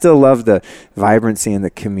there. I still love the vibrancy and the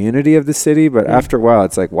community of the city, but after a while,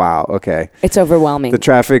 it's like, wow, okay. It's overwhelming. The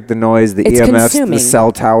traffic, the noise, the It's EMFs, consuming. the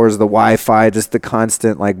cell towers, the Wi-Fi, just the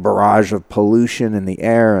constant like barrage of pollution in the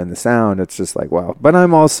air and the sound. It's just like, wow. But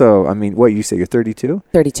I'm also, I mean, what you say, you're 32?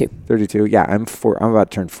 32. 32. Yeah, I'm about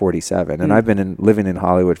to turn 47, and I've been living in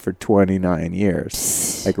Hollywood for 29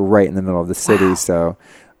 years, like right in the middle of the city. Wow. So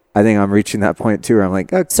I think I'm reaching that point too where I'm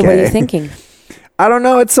like, okay. So what are you thinking? I don't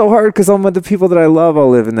know. It's so hard because all the people that I love all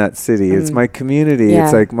live in that city. It's my community. Yeah.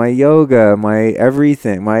 It's like my yoga, my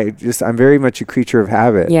everything. I'm very much a creature of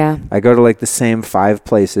habit. Yeah. I go to like the same 5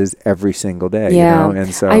 places every single day. Yeah. You know?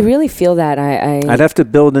 And so I really feel that. I'd have to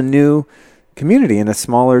build a new community in a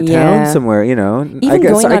smaller town somewhere, you know. Even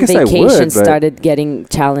going on vacation I would, started getting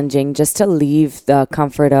challenging, just to leave the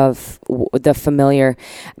comfort of the familiar.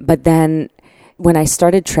 But then when I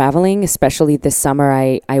started traveling, especially this summer,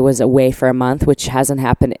 I was away for a month, which hasn't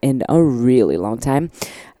happened in a really long time.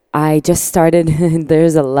 I just started,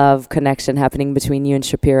 there's a love connection happening between you and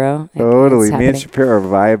Shapiro. Totally. Me and Shapiro are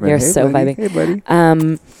vibing. You're hey, so buddy. vibing.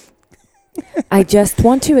 Hey, buddy. I just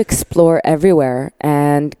want to explore everywhere,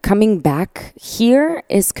 and coming back here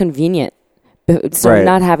is convenient. So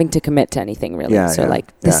not having to commit to anything really.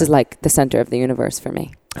 This is like the center of the universe for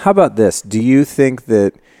me. How about this? Do you think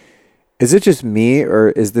that, is it just me,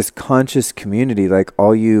 or is this conscious community, like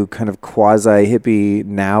all you kind of quasi hippie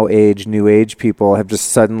new age people have just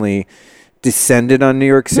suddenly descended on New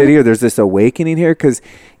York City, or there's this awakening here? Because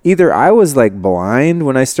either I was like blind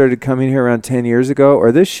when I started coming here around 10 years ago,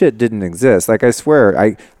 or this shit didn't exist. Like I swear,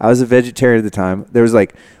 I was a vegetarian at the time. There was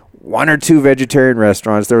like 1 or 2 vegetarian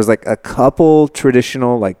restaurants. There was like a couple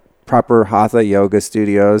traditional, like proper hatha yoga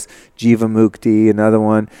studios, Jiva Mukti, another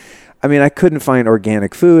one. I mean, I couldn't find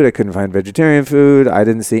organic food. I couldn't find vegetarian food. I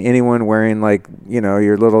didn't see anyone wearing like, you know,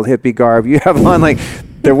 your little hippie garb you have on. Like,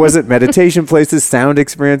 there wasn't meditation places, sound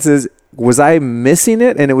experiences. Was I missing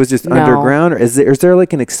it and it was just underground? Or is there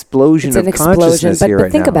like an explosion of consciousness here right now?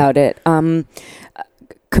 But think about it.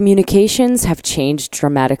 Communications have changed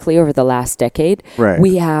dramatically over the last decade. Right.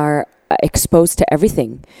 We are exposed to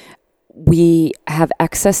everything. We have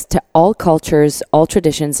access to all cultures, all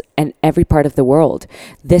traditions, and every part of the world.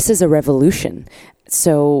 This is a revolution.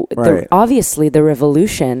 So obviously the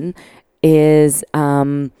revolution is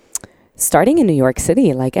starting in New York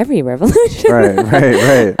City, like every revolution.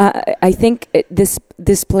 Right. I think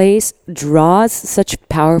this place draws such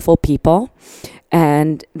powerful people,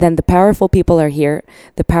 and then the powerful people are here.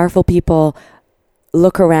 The powerful people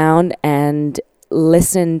look around and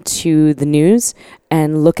listen to the news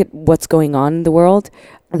and look at what's going on in the world.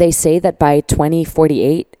 They say that by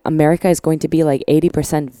 2048, America is going to be like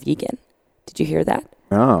 80% vegan. Did you hear that?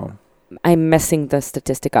 Oh. I'm messing the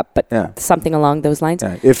statistic up, but something along those lines.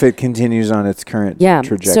 Yeah, if it continues on its current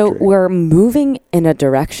trajectory. So we're moving in a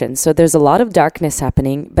direction. So there's a lot of darkness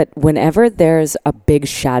happening, but whenever there's a big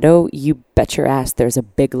shadow, you bet your ass there's a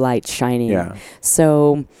big light shining. Yeah.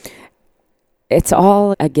 So it's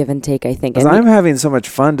all a give and take, I think. Because I'm having so much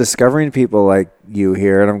fun discovering people like you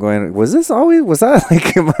here, and I'm going, was that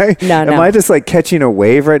like, am I just like catching a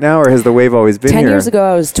wave right now, or has the wave always been 10 here? 10 years ago,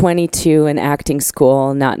 I was 22 in acting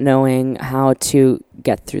school, not knowing how to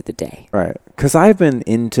get through the day. Right. Because I've been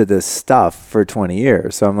into this stuff for 20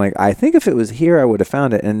 years. So I'm like, I think if it was here, I would have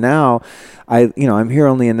found it. And now I'm here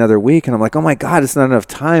only another week, and I'm like, oh my God, it's not enough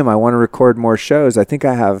time. I want to record more shows. I think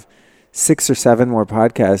I have 6 or 7 more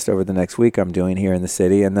podcasts over the next week I'm doing here in the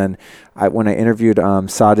city. And then when I interviewed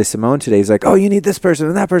Sade Simone today, he's like, oh, you need this person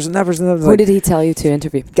and that person, that person. Who did he tell you to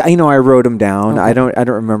interview? I wrote them down. Okay. I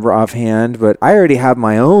don't remember offhand, but I already have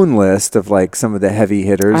my own list of like some of the heavy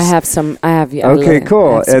hitters. Okay,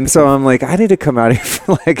 cool. And so I'm like, I need to come out here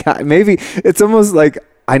for like, maybe it's almost like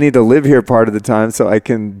I need to live here part of the time so I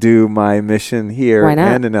can do my mission here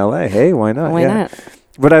and in LA. Hey, why not? Why not?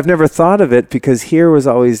 But I've never thought of it because here was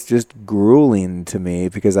always just grueling to me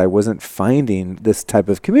because I wasn't finding this type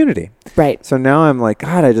of community. Right. So now I'm like,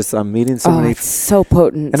 God, I'm meeting so many. It's so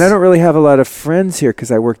potent. And I don't really have a lot of friends here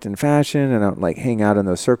because I worked in fashion and I don't like hang out in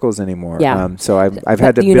those circles anymore. Yeah. So I've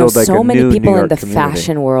had to build like a new so many people New York in the community.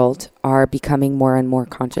 fashion world are becoming more and more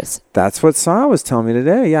conscious. That's what Saw was telling me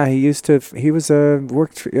today. Yeah,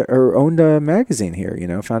 owned a magazine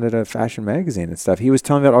here, founded a fashion magazine and stuff. He was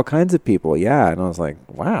telling me about all kinds of people. Yeah. And I was like,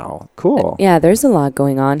 wow, cool. Yeah, there's a lot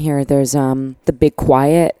going on here. There's the Big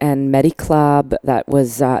Quiet and Medi Club that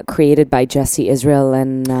was created by Jesse Israel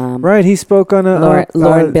and right. He spoke on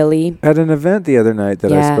Lauren Billy at an event the other night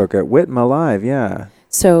that I spoke at Whitma Live. Yeah.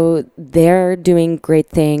 So they're doing great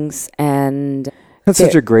things, and That's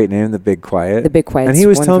such a great name, The Big Quiet. The Big Quiet. And he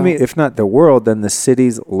was telling me, if not the world, then the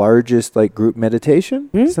city's largest like group meditation,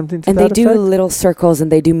 something to and that they do effect? little circles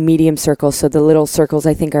and they do medium circles. So the little circles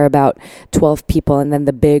I think are about 12 people, and then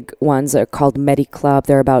the big ones are called Medi Club.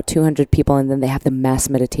 They're about 200 people, and then they have the mass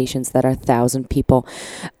meditations that are 1,000 people.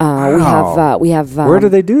 Wow. We have. Where do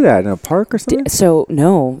they do that? In a park or something? So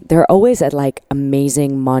no, they're always at like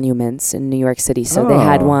amazing monuments in New York City. So they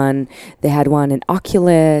had one in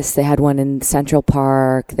Oculus. They had one in Central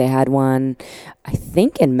Park. They had one, I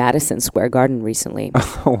think, in Madison Square Garden recently.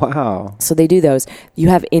 Oh, wow. So they do those. You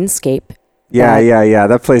have Inscape. Yeah.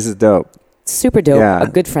 That place is dope. Super dope. Yeah. A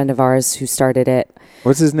good friend of ours who started it.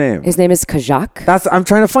 What's his name? His name is Kajak. I'm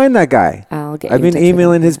trying to find that guy. I've been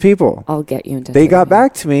emailing his people. I'll get you in touch. They got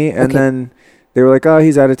back to me, and then they were like, "Oh,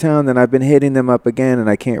 he's out of town." Then I've been hitting them up again, and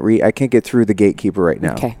I can't get through the gatekeeper right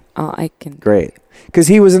now. Okay. I can. Great. Because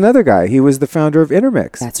he was another guy. He was the founder of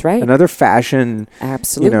Intermix. That's right. Another fashion.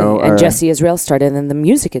 Absolutely. And Jesse Israel started in the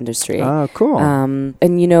music industry. Oh, cool. And,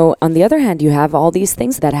 on the other hand, you have all these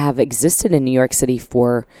things that have existed in New York City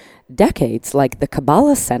for decades, like the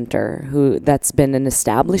Kabbalah Center, that's been an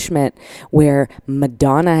establishment where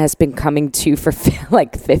Madonna has been coming to for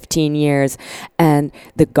like 15 years. And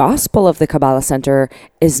the gospel of the Kabbalah Center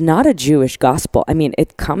is not a Jewish gospel. I mean,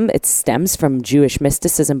 it stems from Jewish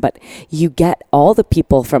mysticism, but you get all the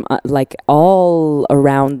people from like all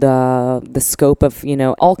around the scope of,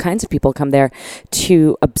 all kinds of people come there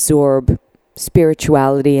to absorb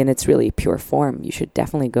spirituality in its really pure form. You should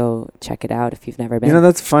definitely go check it out if you've never been.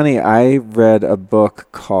 That's funny. I read a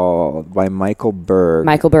book by Michael Berg.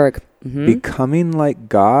 Mm-hmm. Becoming Like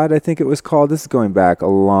God, I think it was called. This is going back a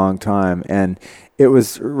long time. And it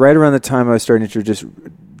was right around the time I was starting to just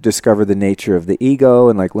discover the nature of the ego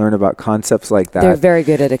and like learn about concepts like that. They're very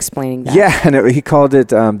good at explaining that. Yeah. And he called it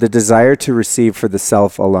the desire to receive for the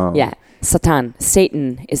self alone. Yeah.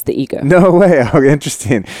 Satan is the ego. No way. Oh,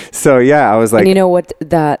 interesting. So yeah, I was like, and you know what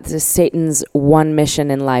the Satan's one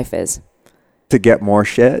mission in life is? To get more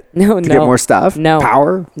shit? No. To get more stuff? No.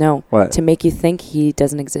 Power? No. What? To make you think he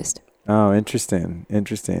doesn't exist. Oh, interesting.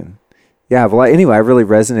 Yeah, well, anyway, I really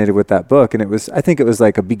resonated with that book, and I think it was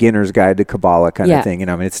like a beginner's guide to Kabbalah kind of thing.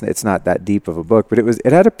 I mean, it's not that deep of a book, but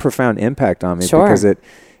it had a profound impact on me because it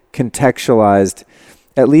contextualized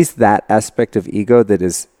at least that aspect of ego that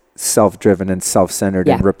is self-driven and self-centered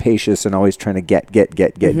and rapacious and always trying to get.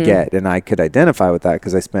 And I could identify with that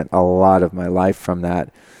because I spent a lot of my life from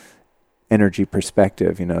that energy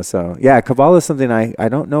perspective, So yeah, Kabbalah is something I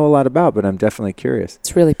don't know a lot about, but I'm definitely curious.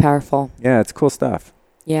 It's really powerful. Yeah, it's cool stuff.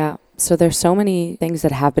 Yeah. So there's so many things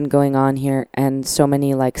that have been going on here and so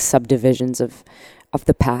many like subdivisions of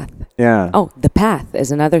the path. Yeah. Oh, the path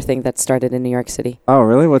is another thing that started in New York City. Oh,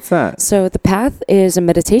 really? What's that? So the path is a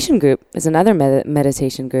meditation group, is another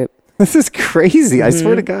meditation group. This is crazy. Mm-hmm. I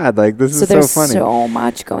swear to God, like this is so funny. So there's so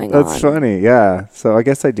much going on. That's funny. Yeah. So I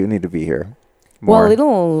guess I do need to be here more.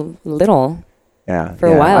 Well, little. Yeah. For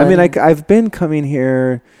a while. I mean, I've been coming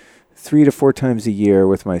here 3 to 4 times a year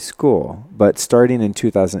with my school, but starting in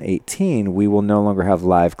 2018, we will no longer have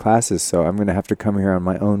live classes. So I'm going to have to come here on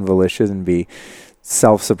my own volition and be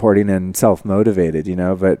self-supporting and self-motivated,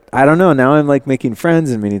 but I don't know. Now I'm like making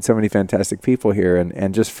friends and meeting so many fantastic people here.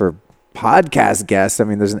 And just for podcast guests, I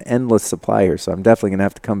mean, there's an endless supply here. So I'm definitely going to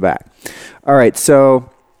have to come back. All right. So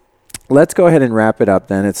let's go ahead and wrap it up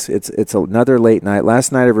then. It's another late night.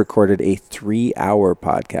 Last night I recorded a 3-hour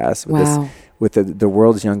podcast with the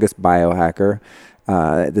world's youngest biohacker,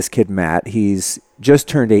 this kid, Matt. He's just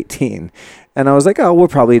turned 18. And I was like, oh, we'll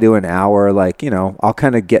probably do an hour. Like, I'll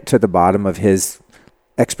kind of get to the bottom of his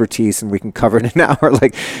expertise and we can cover it in an hour.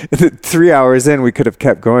 Like 3 hours in, we could have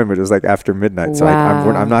kept going, but it was like after midnight. So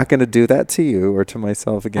I'm not going to do that to you or to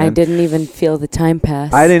myself again. I didn't even feel the time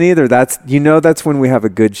pass. I didn't either. That's when we have a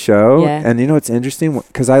good show. Yeah. And it's interesting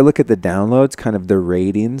because I look at the downloads, kind of the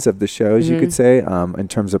ratings of the shows, you could say, in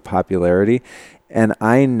terms of popularity. And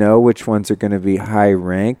I know which ones are going to be high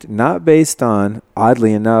ranked, not based on,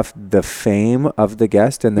 oddly enough, the fame of the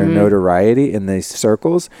guest and their notoriety in these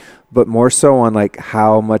circles, but more so on like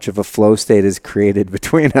how much of a flow state is created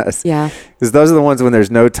between us. Yeah. Because those are the ones when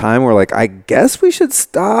there's no time, we're like, I guess we should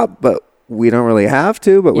stop, but we don't really have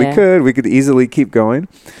to, but we could easily keep going.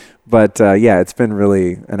 But it's been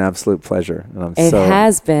really an absolute pleasure. And it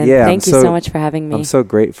has been. Yeah, Thank you so much for having me. I'm so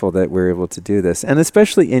grateful that we're able to do this. And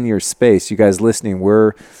especially in your space, you guys listening,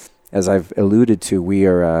 as I've alluded to, we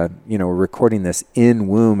are, we're recording this in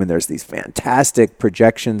womb, and there's these fantastic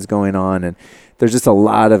projections going on, and there's just a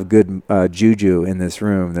lot of good juju in this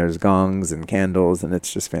room. There's gongs and candles, and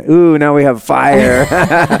it's just ooh, now we have fire.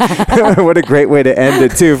 What a great way to end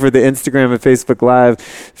it, too, for the Instagram and Facebook Live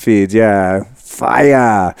feeds. Yeah.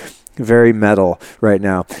 fire. Very metal right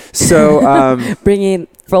now. So bringing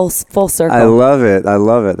full circle. I love it.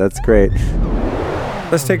 That's great.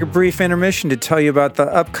 Let's take a brief intermission to tell you about the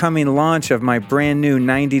upcoming launch of my brand new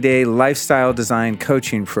 90-day lifestyle design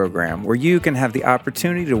coaching program, where you can have the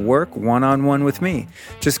opportunity to work one-on-one with me.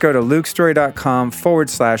 Just go to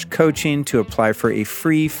lukestory.com/coaching to apply for a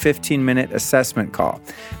free 15-minute assessment call.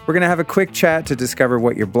 We're going to have a quick chat to discover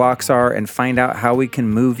what your blocks are and find out how we can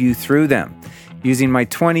move you through them. Using my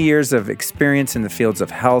 20 years of experience in the fields of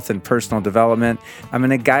health and personal development, I'm going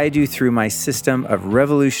to guide you through my system of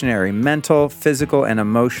revolutionary mental, physical, and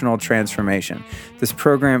emotional transformation. This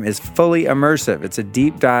program is fully immersive. It's a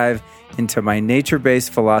deep dive into my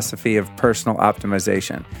nature-based philosophy of personal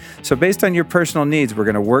optimization. So based on your personal needs, we're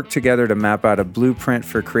going to work together to map out a blueprint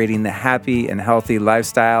for creating the happy and healthy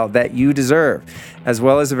lifestyle that you deserve, as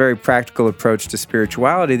well as a very practical approach to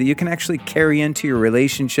spirituality that you can actually carry into your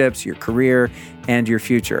relationships, your career, and your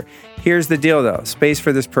future. Here's the deal though, space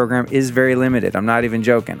for this program is very limited. I'm not even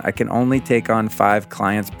joking. I can only take on 5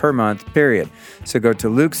 clients per month, period. So go to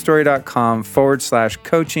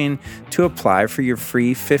lukestory.com/coaching to apply for your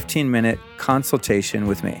free 15-minute consultation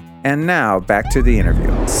with me. And now back to the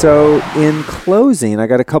interview. So in closing, I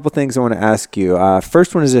got a couple things I want to ask you.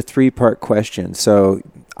 First one is a 3-part question. So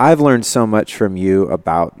I've learned so much from you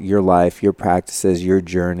about your life, your practices, your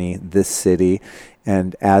journey, this city,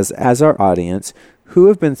 and as our audience, who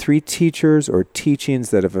have been 3 teachers or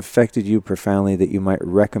teachings that have affected you profoundly that you might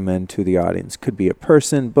recommend to the audience? Could be a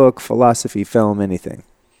person, book, philosophy, film, anything.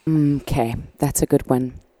 Okay, that's a good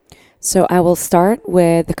one. So I will start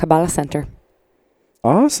with the Kabbalah Center.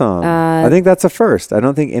 Awesome. I think that's a first. I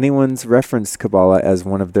don't think anyone's referenced Kabbalah as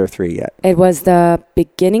one of their 3 yet. It was the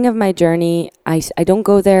beginning of my journey. I don't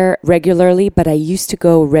go there regularly, but I used to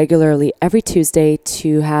go regularly every Tuesday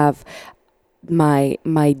to have my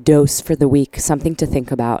dose for the week, something to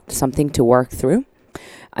think about, something to work through.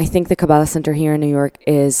 I think the Kabbalah Center here in New York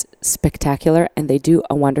is spectacular, and they do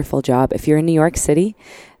a wonderful job. If you're in New York City,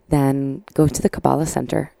 then go to the Kabbalah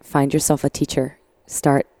Center, find yourself a teacher,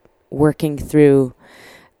 start working through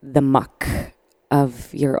the muck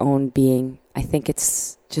of your own being. I think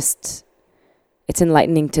it's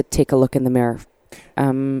enlightening to take a look in the mirror.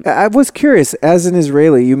 I was curious, as an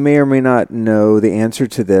Israeli, you may or may not know the answer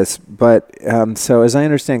to this, but so as I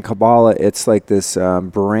understand Kabbalah, it's like this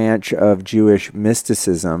branch of Jewish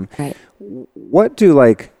mysticism. Right. What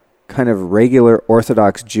do kind of regular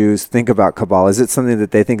Orthodox Jews think about Kabbalah? Is it something that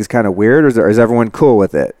they think is kind of weird, or is everyone cool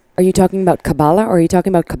with it? Are you talking about Kabbalah, or are you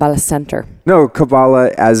talking about Kabbalah Center? No, Kabbalah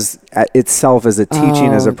as itself as a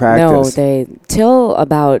teaching, as a practice. No, till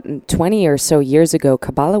about 20 or so years ago,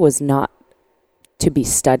 Kabbalah was not to be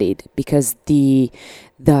studied because the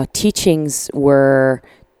teachings were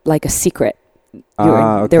like a secret.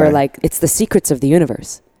 They were like, it's the secrets of the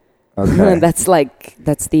universe. Okay. that's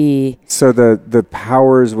the... So the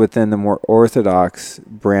powers within the more Orthodox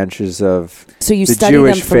branches of the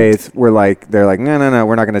Jewish faith were they're like, no,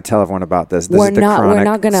 we're not going to tell everyone about this. This is the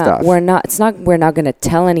chronic stuff. We're not going to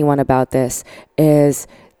tell anyone about this. This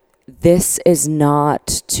is not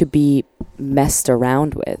to be messed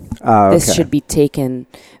around with. This should be taken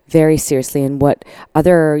very seriously. And what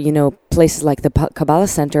other, places like the Kabbalah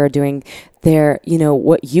Center are doing,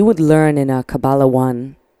 what you would learn in a Kabbalah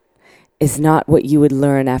 1 is not what you would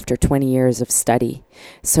learn after 20 years of study.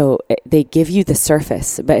 So they give you the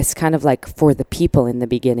surface, but it's kind of like for the people in the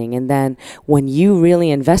beginning. And then when you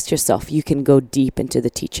really invest yourself, you can go deep into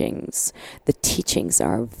the teachings. The teachings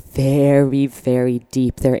are very, very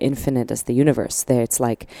deep. They're infinite as the universe.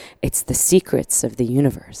 It's the secrets of the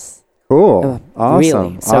universe. Cool. Awesome.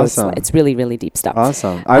 Really. So awesome. It's really, really deep stuff.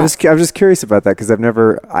 Awesome. I was just curious about that because I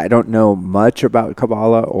don't know much about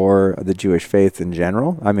Kabbalah or the Jewish faith in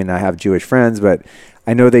general. I mean, I have Jewish friends, but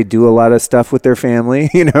I know they do a lot of stuff with their family.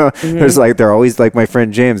 Mm-hmm. They're always like my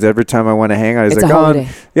friend James. Every time I want to hang out, he's it's like, a holiday.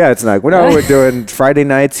 It's like, we're doing Friday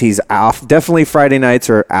nights. He's off. Definitely Friday nights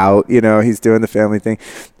are out. He's doing the family thing.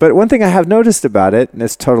 But one thing I have noticed about it, and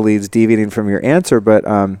this totally is deviating from your answer, but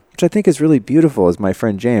which I think is really beautiful, is my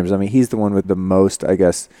friend James. I mean, he's the one with the most, I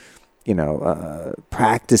guess,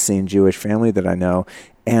 practicing Jewish family that I know,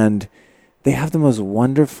 and they have the most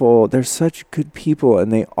wonderful, they're such good people,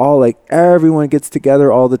 and they all, everyone gets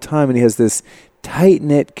together all the time, and he has this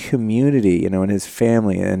tight-knit community, in his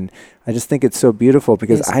family, and I just think it's so beautiful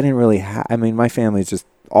because I didn't really my family's just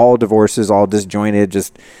all divorces, all disjointed,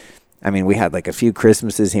 we had a few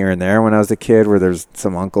Christmases here and there when I was a kid where there's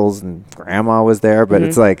some uncles and grandma was there, but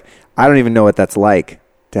it's I don't even know what that's like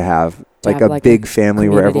to have like have a big family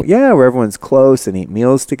where everyone's close and eat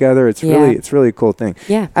meals together. It's really a cool thing.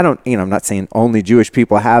 Yeah. I'm not saying only Jewish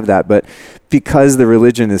people have that, but because the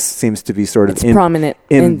religion seems to be sort of prominent,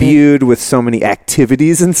 imbued with so many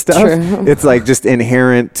activities and stuff, it's like just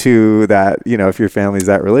inherent to that, if your family's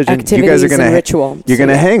that religion, activities, you guys are going to ritual. You're going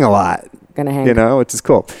to hang a lot. Which is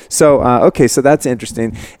cool. So, okay, so that's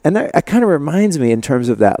interesting. And that kind of reminds me in terms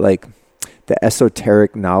of that, like the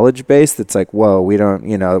esoteric knowledge base that's like, whoa, we don't,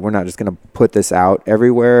 we're not just going to put this out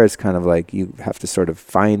everywhere. It's kind of like you have to sort of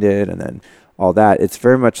find it and then all that. It's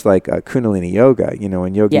very much like Kundalini yoga,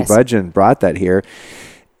 when Yogi Bhajan brought that here,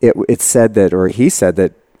 it said that, or he said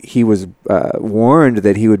that he was warned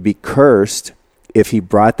that he would be cursed if he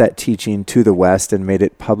brought that teaching to the West and made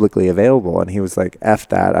it publicly available. And he was like, F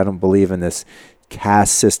that, I don't believe in this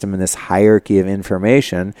caste system and this hierarchy of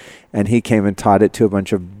information. And he came and taught it to a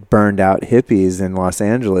bunch of burned out hippies in Los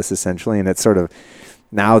Angeles, essentially. And it's sort of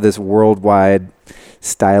now this worldwide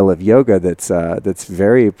style of yoga that's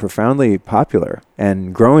very profoundly popular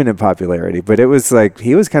and growing in popularity. But it was like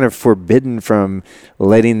he was kind of forbidden from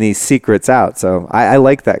letting these secrets out. So I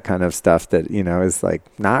like that kind of stuff that, is like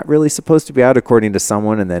not really supposed to be out according to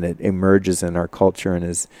someone, and then it emerges in our culture and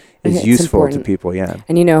is useful to people. Yeah.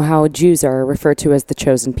 And you know how Jews are referred to as the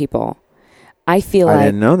chosen people. I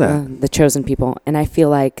didn't know that. The chosen people. And I feel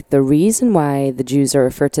like the reason why the Jews are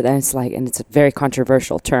referred to that is like, and it's a very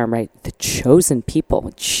controversial term, right? The chosen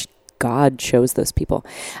people. God chose those people.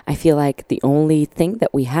 I feel like the only thing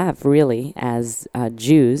that we have really as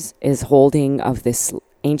Jews is holding of this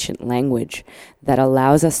ancient language that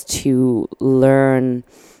allows us to learn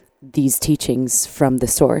these teachings from the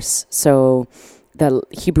source. So the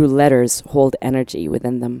Hebrew letters hold energy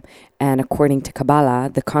within them. And according to Kabbalah,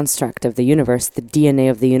 the construct of the universe, the DNA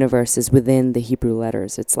of the universe is within the Hebrew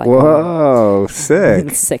letters. It's like... Whoa, sick.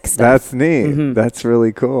 Sick stuff. That's neat. Mm-hmm. That's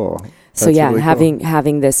really cool. So really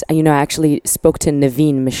having this, I actually spoke to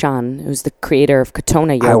Naveen Mishan, who's the creator of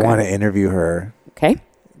Katona Yoga. I want to interview her. Okay.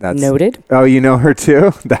 That's noted. Oh, you know her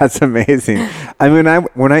too? That's amazing. I mean,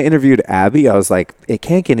 when I interviewed Abby, I was like, it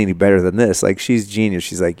can't get any better than this. Like, she's genius.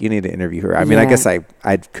 She's like, you need to interview her. I mean, I guess I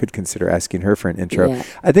could consider asking her for an intro. Yeah.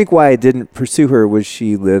 I think why I didn't pursue her was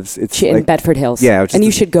she lives in Bedford Hills. Yeah. And you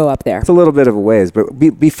should go up there. It's a little bit of a ways, but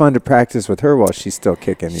be fun to practice with her while she's still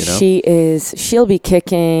kicking, She'll be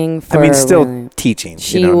kicking for... still teaching.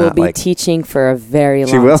 She will be teaching for a very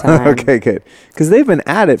long time. Okay, good. Because they've been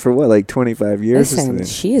at it for 25 years? Listen,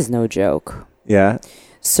 she is no joke. Yeah.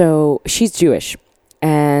 So she's Jewish.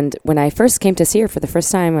 And when I first came to see her for the first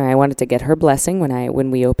time, I wanted to get her blessing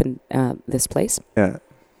when we opened this place. Yeah.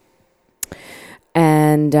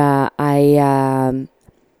 And I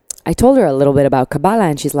told her a little bit about Kabbalah,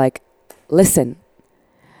 and she's like, listen,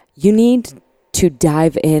 you need to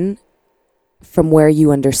dive in from where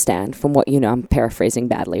you understand, from what you know. I'm paraphrasing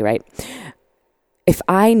badly, right? If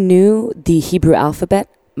I knew the Hebrew alphabet,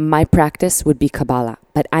 my practice would be Kabbalah,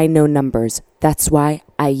 but I know numbers. That's why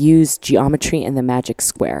I use geometry and the magic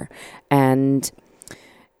square. And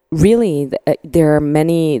really, there are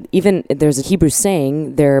many, even there's a Hebrew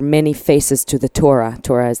saying, there are many faces to the Torah.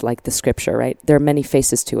 Torah is like the scripture, right? There are many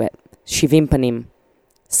faces to it. Shivim panim,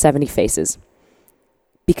 70 faces.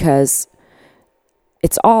 Because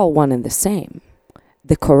it's all one and the same.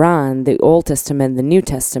 The Quran, the Old Testament, the New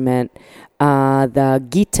Testament, the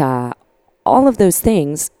Gita, all of those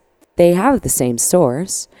things, they have the same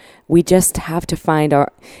source. We just have to find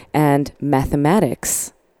and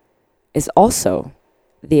mathematics is also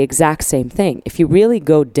the exact same thing. If you really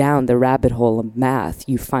go down the rabbit hole of math,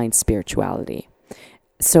 you find spirituality.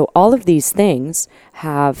 So all of these things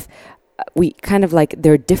we kind of like,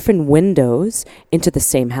 they're different windows into the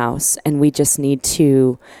same house, and we just need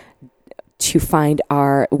to find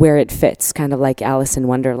where it fits, kind of like Alice in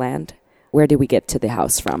Wonderland. Where do we get to the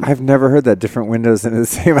house from? I've never heard that, different windows into the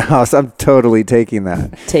same house. I'm totally taking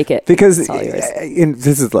that. Take it. Because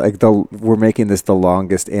this is like we're making this the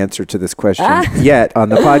longest answer to this question yet on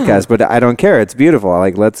the podcast, but I don't care. It's beautiful.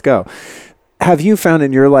 Let's go. Have you found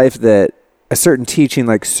in your life that a certain teaching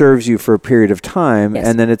serves you for a period of time, yes,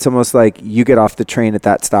 and then it's almost like you get off the train at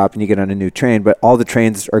that stop and you get on a new train, but all the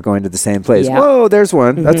trains are going to the same place? Yeah. Whoa, there's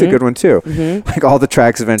one. Mm-hmm. That's a good one too. Mm-hmm. All the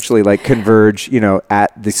tracks eventually converge,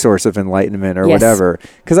 at the source of enlightenment or yes, whatever.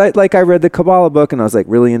 Because I read the Kabbalah book and I was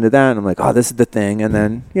really into that, and I'm like, oh, this is the thing. And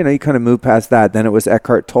then you kind of move past that. Then it was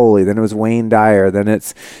Eckhart Tolle. Then it was Wayne Dyer. Then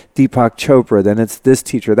it's Deepak Chopra. Then it's this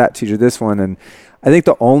teacher, that teacher, this one. And I think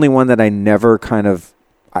the only one that I never kind of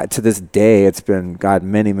to this day, it's been, God,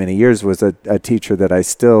 many, many years, was a teacher that I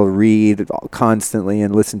still read constantly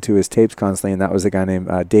and listen to his tapes constantly. And that was a guy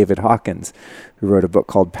named David Hawkins, who wrote a book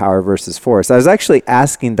called Power versus Force. I was actually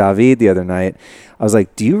asking David the other night, I was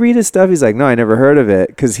like, do you read his stuff? He's like, no, I never heard of it.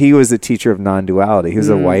 Because he was a teacher of non-duality. He was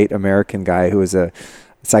a white American guy who was a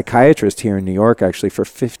psychiatrist here in New York, actually, for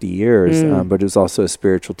 50 years, but he was also a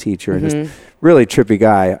spiritual teacher and just really trippy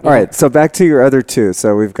guy. Yeah. All right, so back to your other two.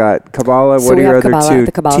 So we've got Kabbalah. So what are your other two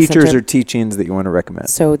teachers Center. Or teachings that you want to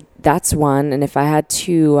recommend? So that's one. And if I had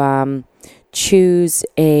to choose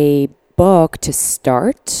a book to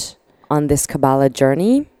start on this Kabbalah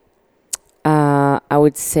journey, I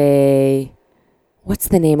would say, what's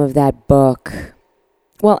the name of that book?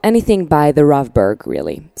 Well, anything by the Rav Berg,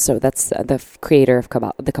 really. So that's the creator of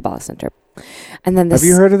the Kabbalah Center. And then have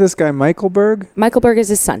you heard of this guy, Michael Berg? Michael Berg is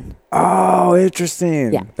his son. Oh,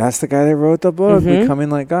 interesting. Yeah. That's the guy that wrote the book,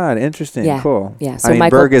 Becoming Like God. Interesting. Yeah. Cool. Yeah. So I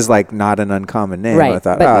mean, Berg is like not an uncommon name. Right. I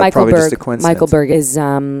thought, but probably just a coincidence. Michael Berg is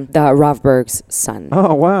the Rav Berg's son.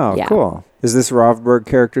 Oh, wow. Yeah. Cool. Is this Rav Berg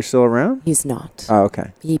character still around? He's not. Oh,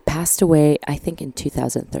 okay. He passed away, I think, in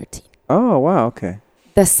 2013. Oh, wow. Okay.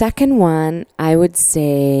 The second one, I would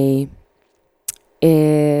say,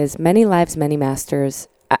 is Many Lives, Many Masters.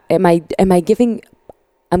 I'm giving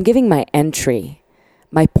my entry,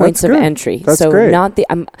 my points of entry. That's so great. Not the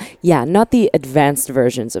advanced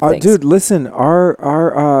versions of things. Dude, listen,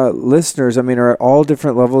 our listeners, I mean, are at all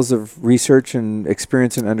different levels of research and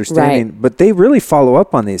experience and understanding, but they really follow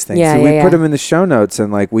up on these things. Yeah, so we put them in the show notes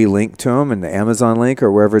and like we link to them in the Amazon link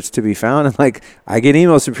or wherever it's to be found. And like I get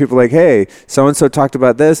emails from people like, hey, so-and-so talked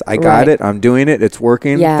about this. I got it. I'm doing it. It's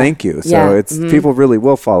working. Yeah. Thank you. So it's people really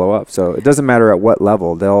will follow up. So it doesn't matter at what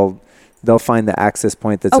level. They'll find the access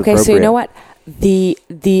point that's appropriate. Okay, so you know what?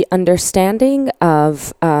 The understanding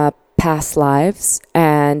of past lives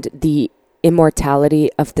and the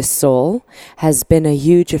immortality of the soul has had a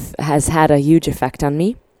huge effect on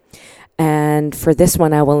me. And for this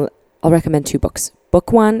one, I'll recommend two books.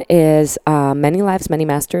 Book one is Many Lives, Many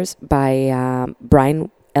Masters by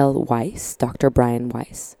Brian L. Weiss, Dr. Brian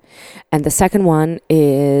Weiss. And the second one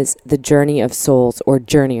is The Journey of Souls, or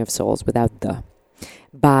Journey of Souls without the,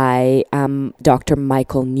 by Dr.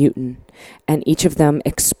 Michael Newton. And each of them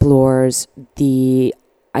explores the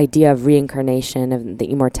idea of reincarnation and the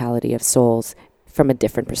immortality of souls from a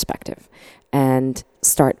different perspective. And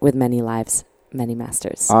start with Many Lives, Many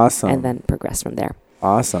Masters. Awesome. And then progress from there.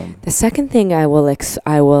 Awesome. The second thing I will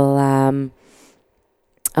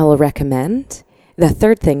recommend, the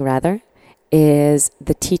third thing rather, is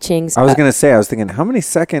the teachings. I was thinking, how many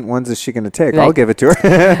second ones is she going to take? Like I'll give it to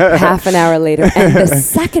her. half an hour later. And the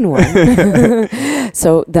second one,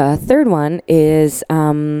 so the third one is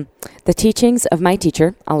the teachings of my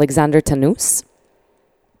teacher, Alexander Tanous.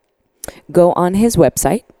 Go on his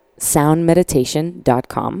website,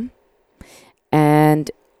 soundmeditation.com,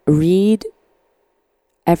 and read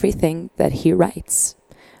everything that he writes.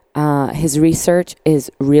 His research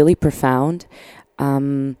is really profound.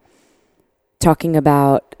 Talking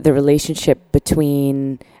about the relationship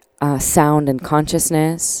between sound and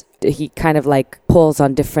consciousness. He kind of like pulls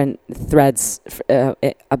on different threads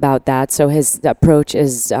about that. So his approach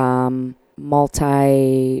is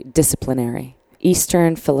multidisciplinary.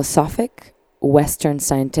 Eastern philosophic, Western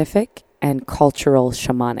scientific, and cultural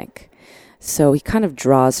shamanic. So he kind of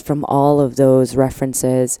draws from all of those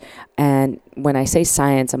references. And when I say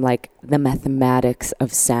science, I'm like the mathematics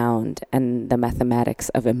of sound and the mathematics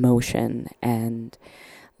of emotion and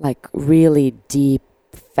like really deep,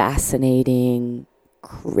 fascinating,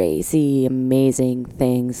 crazy, amazing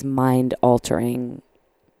things, mind-altering.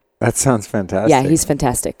 That sounds fantastic. Yeah, he's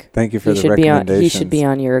fantastic. Thank you for the recommendations. He should be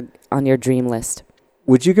on your dream list.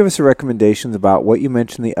 Would you give us a recommendations about what you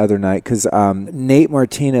mentioned the other night? Because Nate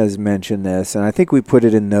Martinez mentioned this, and I think we put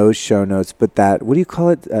it in those show notes, but that, what do you call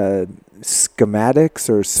it? Schematics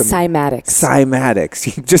or cymatics.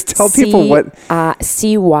 Cymatics. Just tell people what.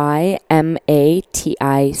 Cymatics.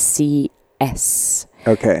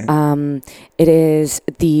 Okay. It is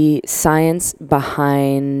the science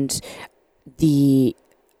behind the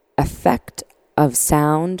effect of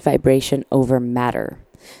sound vibration over matter.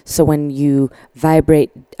 So when you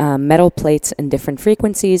vibrate metal plates in different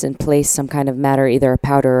frequencies and place some kind of matter, either a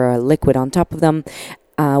powder or a liquid on top of them,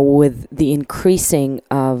 with the increasing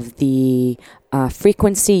of the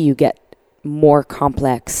frequency, you get more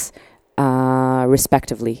complex,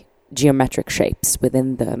 respectively, geometric shapes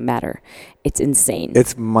within the matter. It's insane.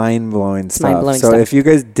 It's mind-blowing stuff. Mind-blowing so stuff. if you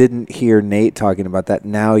guys didn't hear Nate talking about that,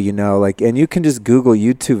 now you know. Like, and you can just Google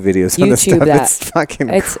YouTube videos on this stuff. that. It's fucking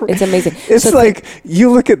It's amazing. It's so like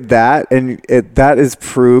you look at that, and that is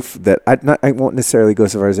proof that I won't necessarily go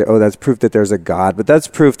so far as to say, oh, that's proof that there's a God, but that's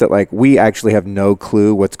proof that like we actually have no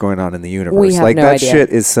clue what's going on in the universe. We have like no that idea. shit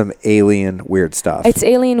is some alien weird stuff. It's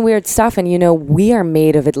alien weird stuff, and we are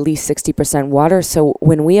made of at least 60% water. So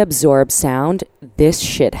when we absorb sound, this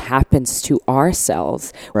shit happens to our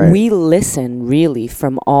cells. Right. We listen really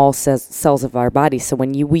from all cells of our body. So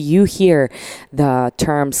when you hear the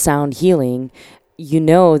term sound healing, you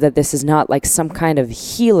know that this is not like some kind of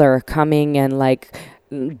healer coming and like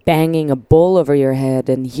banging a bowl over your head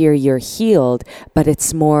and here you're healed, but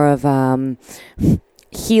it's more of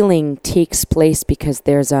healing takes place because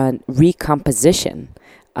there's a recomposition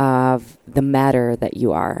of the matter that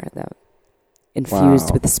you are,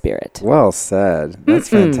 infused with the spirit. Well said. That's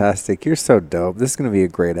fantastic. You're so dope. This is going to be a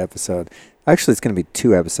great episode. Actually, it's going to be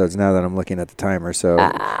 2 episodes now that I'm looking at the timer. So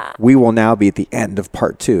we will now be at the end of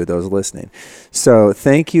part 2, those listening. So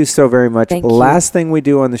thank you so very much. Last thing we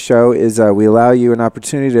do on the show is we allow you an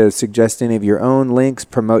opportunity to suggest any of your own links,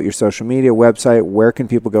 promote your social media website. Where can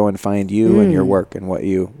people go and find you and your work, and where do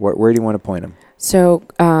you want to point them? So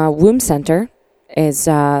Womb Center is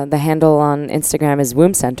the handle on Instagram is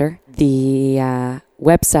Womb Center. The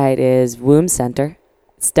website is Womb Center.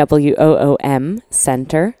 It's WOOM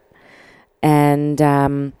Center.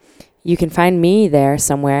 And you can find me there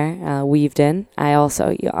somewhere, weaved in.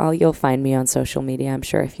 You'll find me on social media, I'm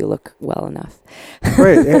sure, if you look well enough.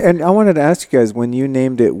 Right. And I wanted to ask you guys, when you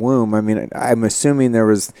named it Womb, I mean, I'm assuming there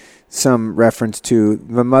was some reference to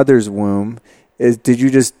the mother's womb. Did you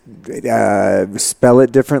just spell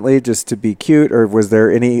it differently just to be cute, or was there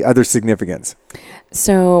any other significance?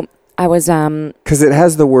 So I was... Because it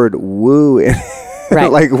has the word woo in it. Right.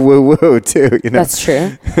 Like woo-woo, too. That's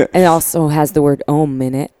true. It also has the word om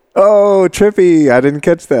in it. Oh, trippy. I didn't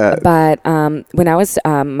catch that. But when I was...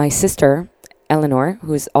 my sister, Eleanor,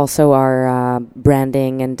 who's also our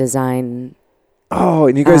branding and design... Oh,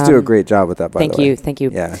 and you guys do a great job with that, by the way. Thank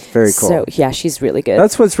you. Yeah, very cool. So, yeah, she's really good.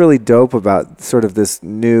 That's what's really dope about sort of this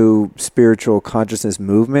new spiritual consciousness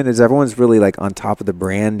movement is everyone's really like on top of the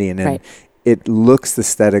branding, and it looks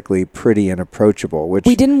aesthetically pretty and approachable, which...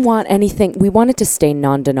 We didn't want anything... We wanted to stay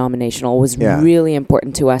non-denominational. It was really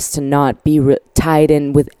important to us to not be tied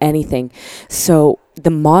in with anything. So the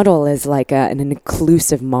model is like an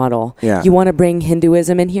inclusive model. Yeah. You want to bring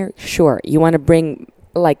Hinduism in here? Sure. You want to bring...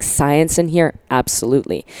 like science in here?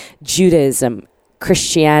 Absolutely. Judaism,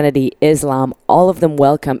 Christianity, Islam, all of them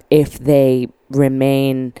welcome if they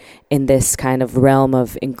remain in this kind of realm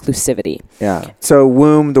of inclusivity. Yeah. So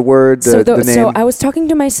womb, the word, the name. So I was talking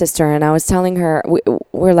to my sister and I was telling her,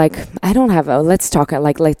 we're like, I don't have let's talk,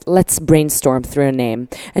 let's brainstorm through a name.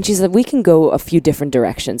 And she said, we can go a few different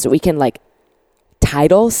directions. We can like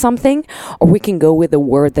title something, or we can go with a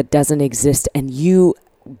word that doesn't exist and you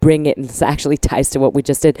bring it, and this actually ties to what we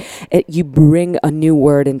just did. You bring a new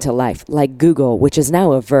word into life, like Google, which is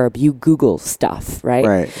now a verb. You Google stuff,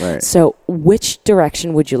 right? Right. So which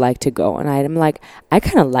direction would you like to go? And I'm like, I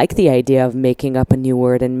kind of like the idea of making up a new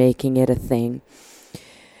word and making it a thing.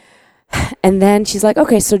 And then she's like,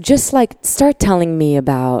 okay, so just like start telling me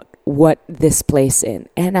about what this place in,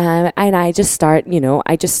 and I just start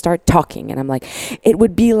talking, and I'm like, it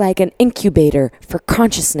would be like an incubator for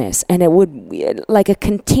consciousness, and it would be like a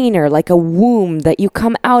container, like a womb that you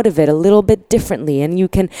come out of it a little bit differently, and you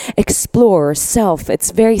can explore self.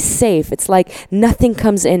 It's very safe. It's like nothing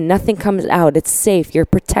comes in, nothing comes out. It's safe. You're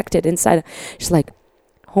protected inside. She's like,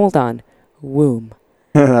 hold on, womb.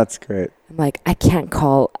 That's great. I'm like, I can't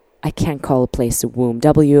call a place a womb.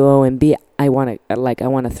 WOMB. I want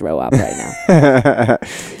to throw up right now.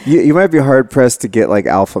 You might be hard pressed to get like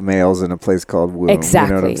alpha males in a place called womb.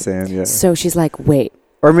 Exactly. You know what I'm saying? Yeah. So she's like, wait.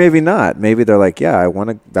 Or maybe not. Maybe they're like, yeah, I want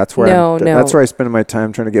to. That's where that's where I spend my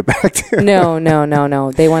time trying to get back to. No.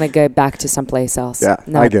 They want to go back to someplace else. Yeah,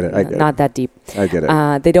 I get it. Not that deep. I get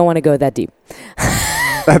it. They don't want to go that deep.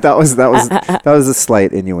 that was a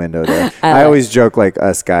slight innuendo there. I always joke, like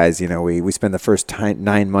us guys, we spend the first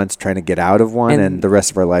 9 months trying to get out of one, and the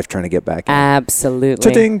rest of our life trying to get back in. Absolutely.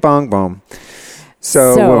 Cha-ding, bong, boom.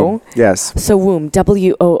 So womb, yes. So womb,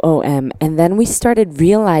 WOOM, and then we started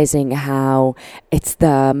realizing how it's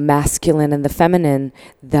the masculine and the feminine,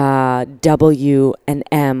 the W and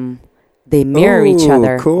M They mirror each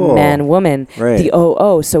other, cool. man, woman. Right. The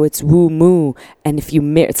O, so it's woo moo, and if you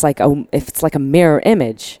it's like a mirror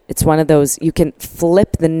image. It's one of those you can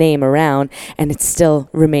flip the name around, and it still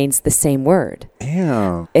remains the same word.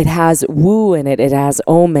 Damn. It has woo in it. It has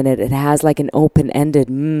om in it. It has like an open-ended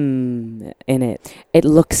in it. It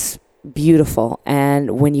looks beautiful,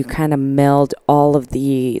 and when you kind of meld all of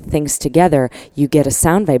the things together, you get a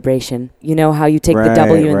sound vibration. You know how you take the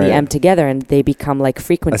W and the M together and they become like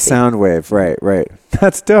frequency. A sound wave, right.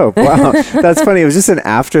 That's dope. Wow. That's funny. It was just an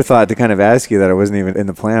afterthought to kind of ask you that. It wasn't even in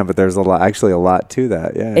the plan, but there's actually a lot to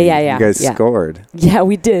that. Yeah. You guys scored. Yeah,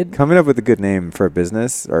 we did. Coming up with a good name for a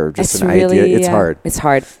business or just it's an really, idea, it's hard. It's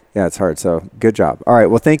hard. Yeah, it's hard. So good job. All right.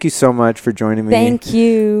 Well, thank you so much for joining me. Thank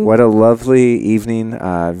you. What a lovely evening.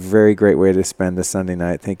 Very great way to spend a Sunday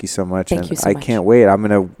night. Thank you so much. Thank you so much. I can't wait. I'm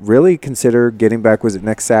going to really consider getting back. Was it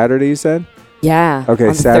next Saturday you said? Yeah.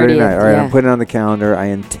 Okay, Saturday 30th, night. All right, yeah. I'm putting it on the calendar. I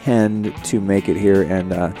intend to make it here.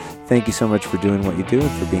 And thank you so much for doing what you do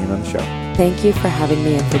and for being on the show. Thank you for having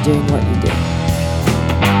me and for doing what you do.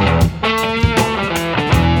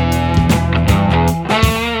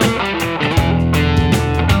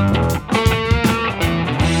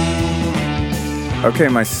 Okay,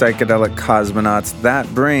 my psychedelic cosmonauts, that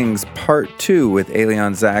brings part 2 with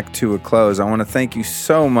Elian Zach to a close. I want to thank you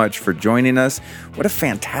so much for joining us. What a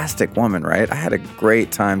fantastic woman, right? I had a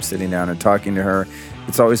great time sitting down and talking to her.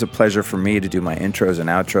 It's always a pleasure for me to do my intros and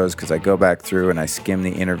outros because I go back through and I skim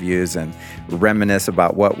the interviews and reminisce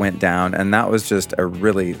about what went down. And that was just a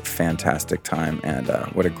really fantastic time. And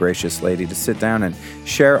what a gracious lady to sit down and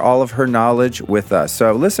share all of her knowledge with us.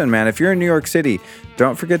 So listen, man, if you're in New York City,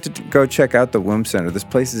 don't forget to go check out the Womb Center. This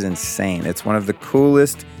place is insane. It's one of the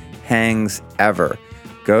coolest hangs ever.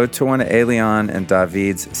 Go to one of Elian and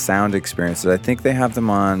David's sound experiences. I think they have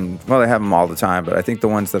them on, well, they have them all the time, but I think the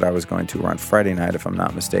ones that I was going to were on Friday night, if I'm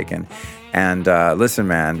not mistaken. And listen,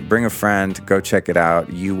 man, bring a friend, go check it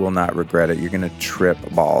out. You will not regret it. You're going to trip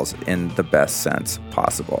balls in the best sense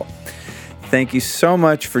possible. Thank you so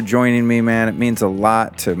much for joining me, man. It means a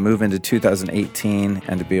lot to move into 2018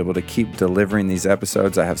 and to be able to keep delivering these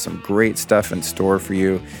episodes. I have some great stuff in store for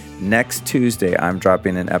you. Next Tuesday, I'm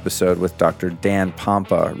dropping an episode with Dr. Dan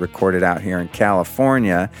Pompa, recorded out here in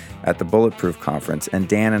California at the Bulletproof Conference. And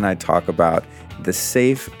Dan and I talk about the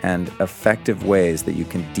safe and effective ways that you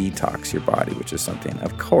can detox your body, which is something,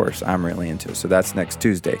 of course, I'm really into. So that's next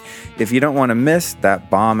Tuesday. If you don't want to miss that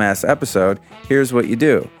bomb-ass episode, here's what you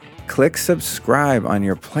do. Click subscribe on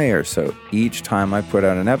your player so each time I put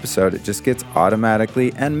out an episode, it just gets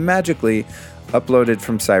automatically and magically uploaded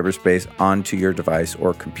from cyberspace onto your device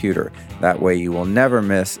or computer. That way you will never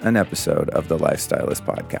miss an episode of the Lifestylist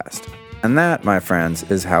Podcast. And that, my friends,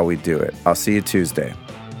 is how we do it. I'll see you Tuesday.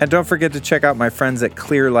 And don't forget to check out my friends at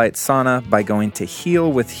Clear Light Sauna by going to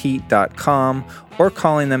healwithheat.com or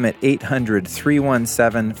calling them at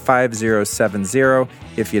 800-317-5070.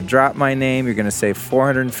 If you drop my name, you're going to save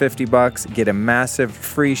 $450, get a massive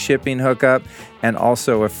free shipping hookup, and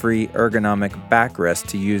also a free ergonomic backrest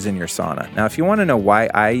to use in your sauna. Now, if you want to know why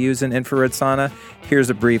I use an infrared sauna, here's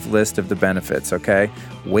a brief list of the benefits, okay?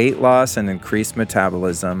 Weight loss and increased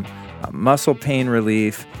metabolism, muscle pain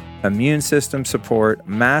relief, immune system support,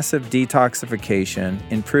 massive detoxification,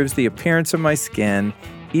 improves the appearance of my skin,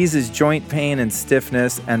 eases joint pain and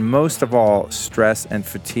stiffness, and most of all, stress and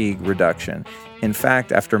fatigue reduction. In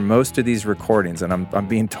fact, after most of these recordings, and I'm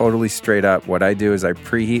being totally straight up, what I do is I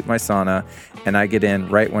preheat my sauna and I get in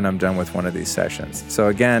right when I'm done with one of these sessions. So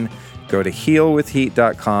again, go to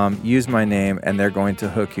healwithheat.com, use my name, and they're going to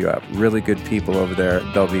hook you up. Really good people over there.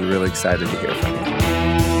 They'll be really excited to hear from you.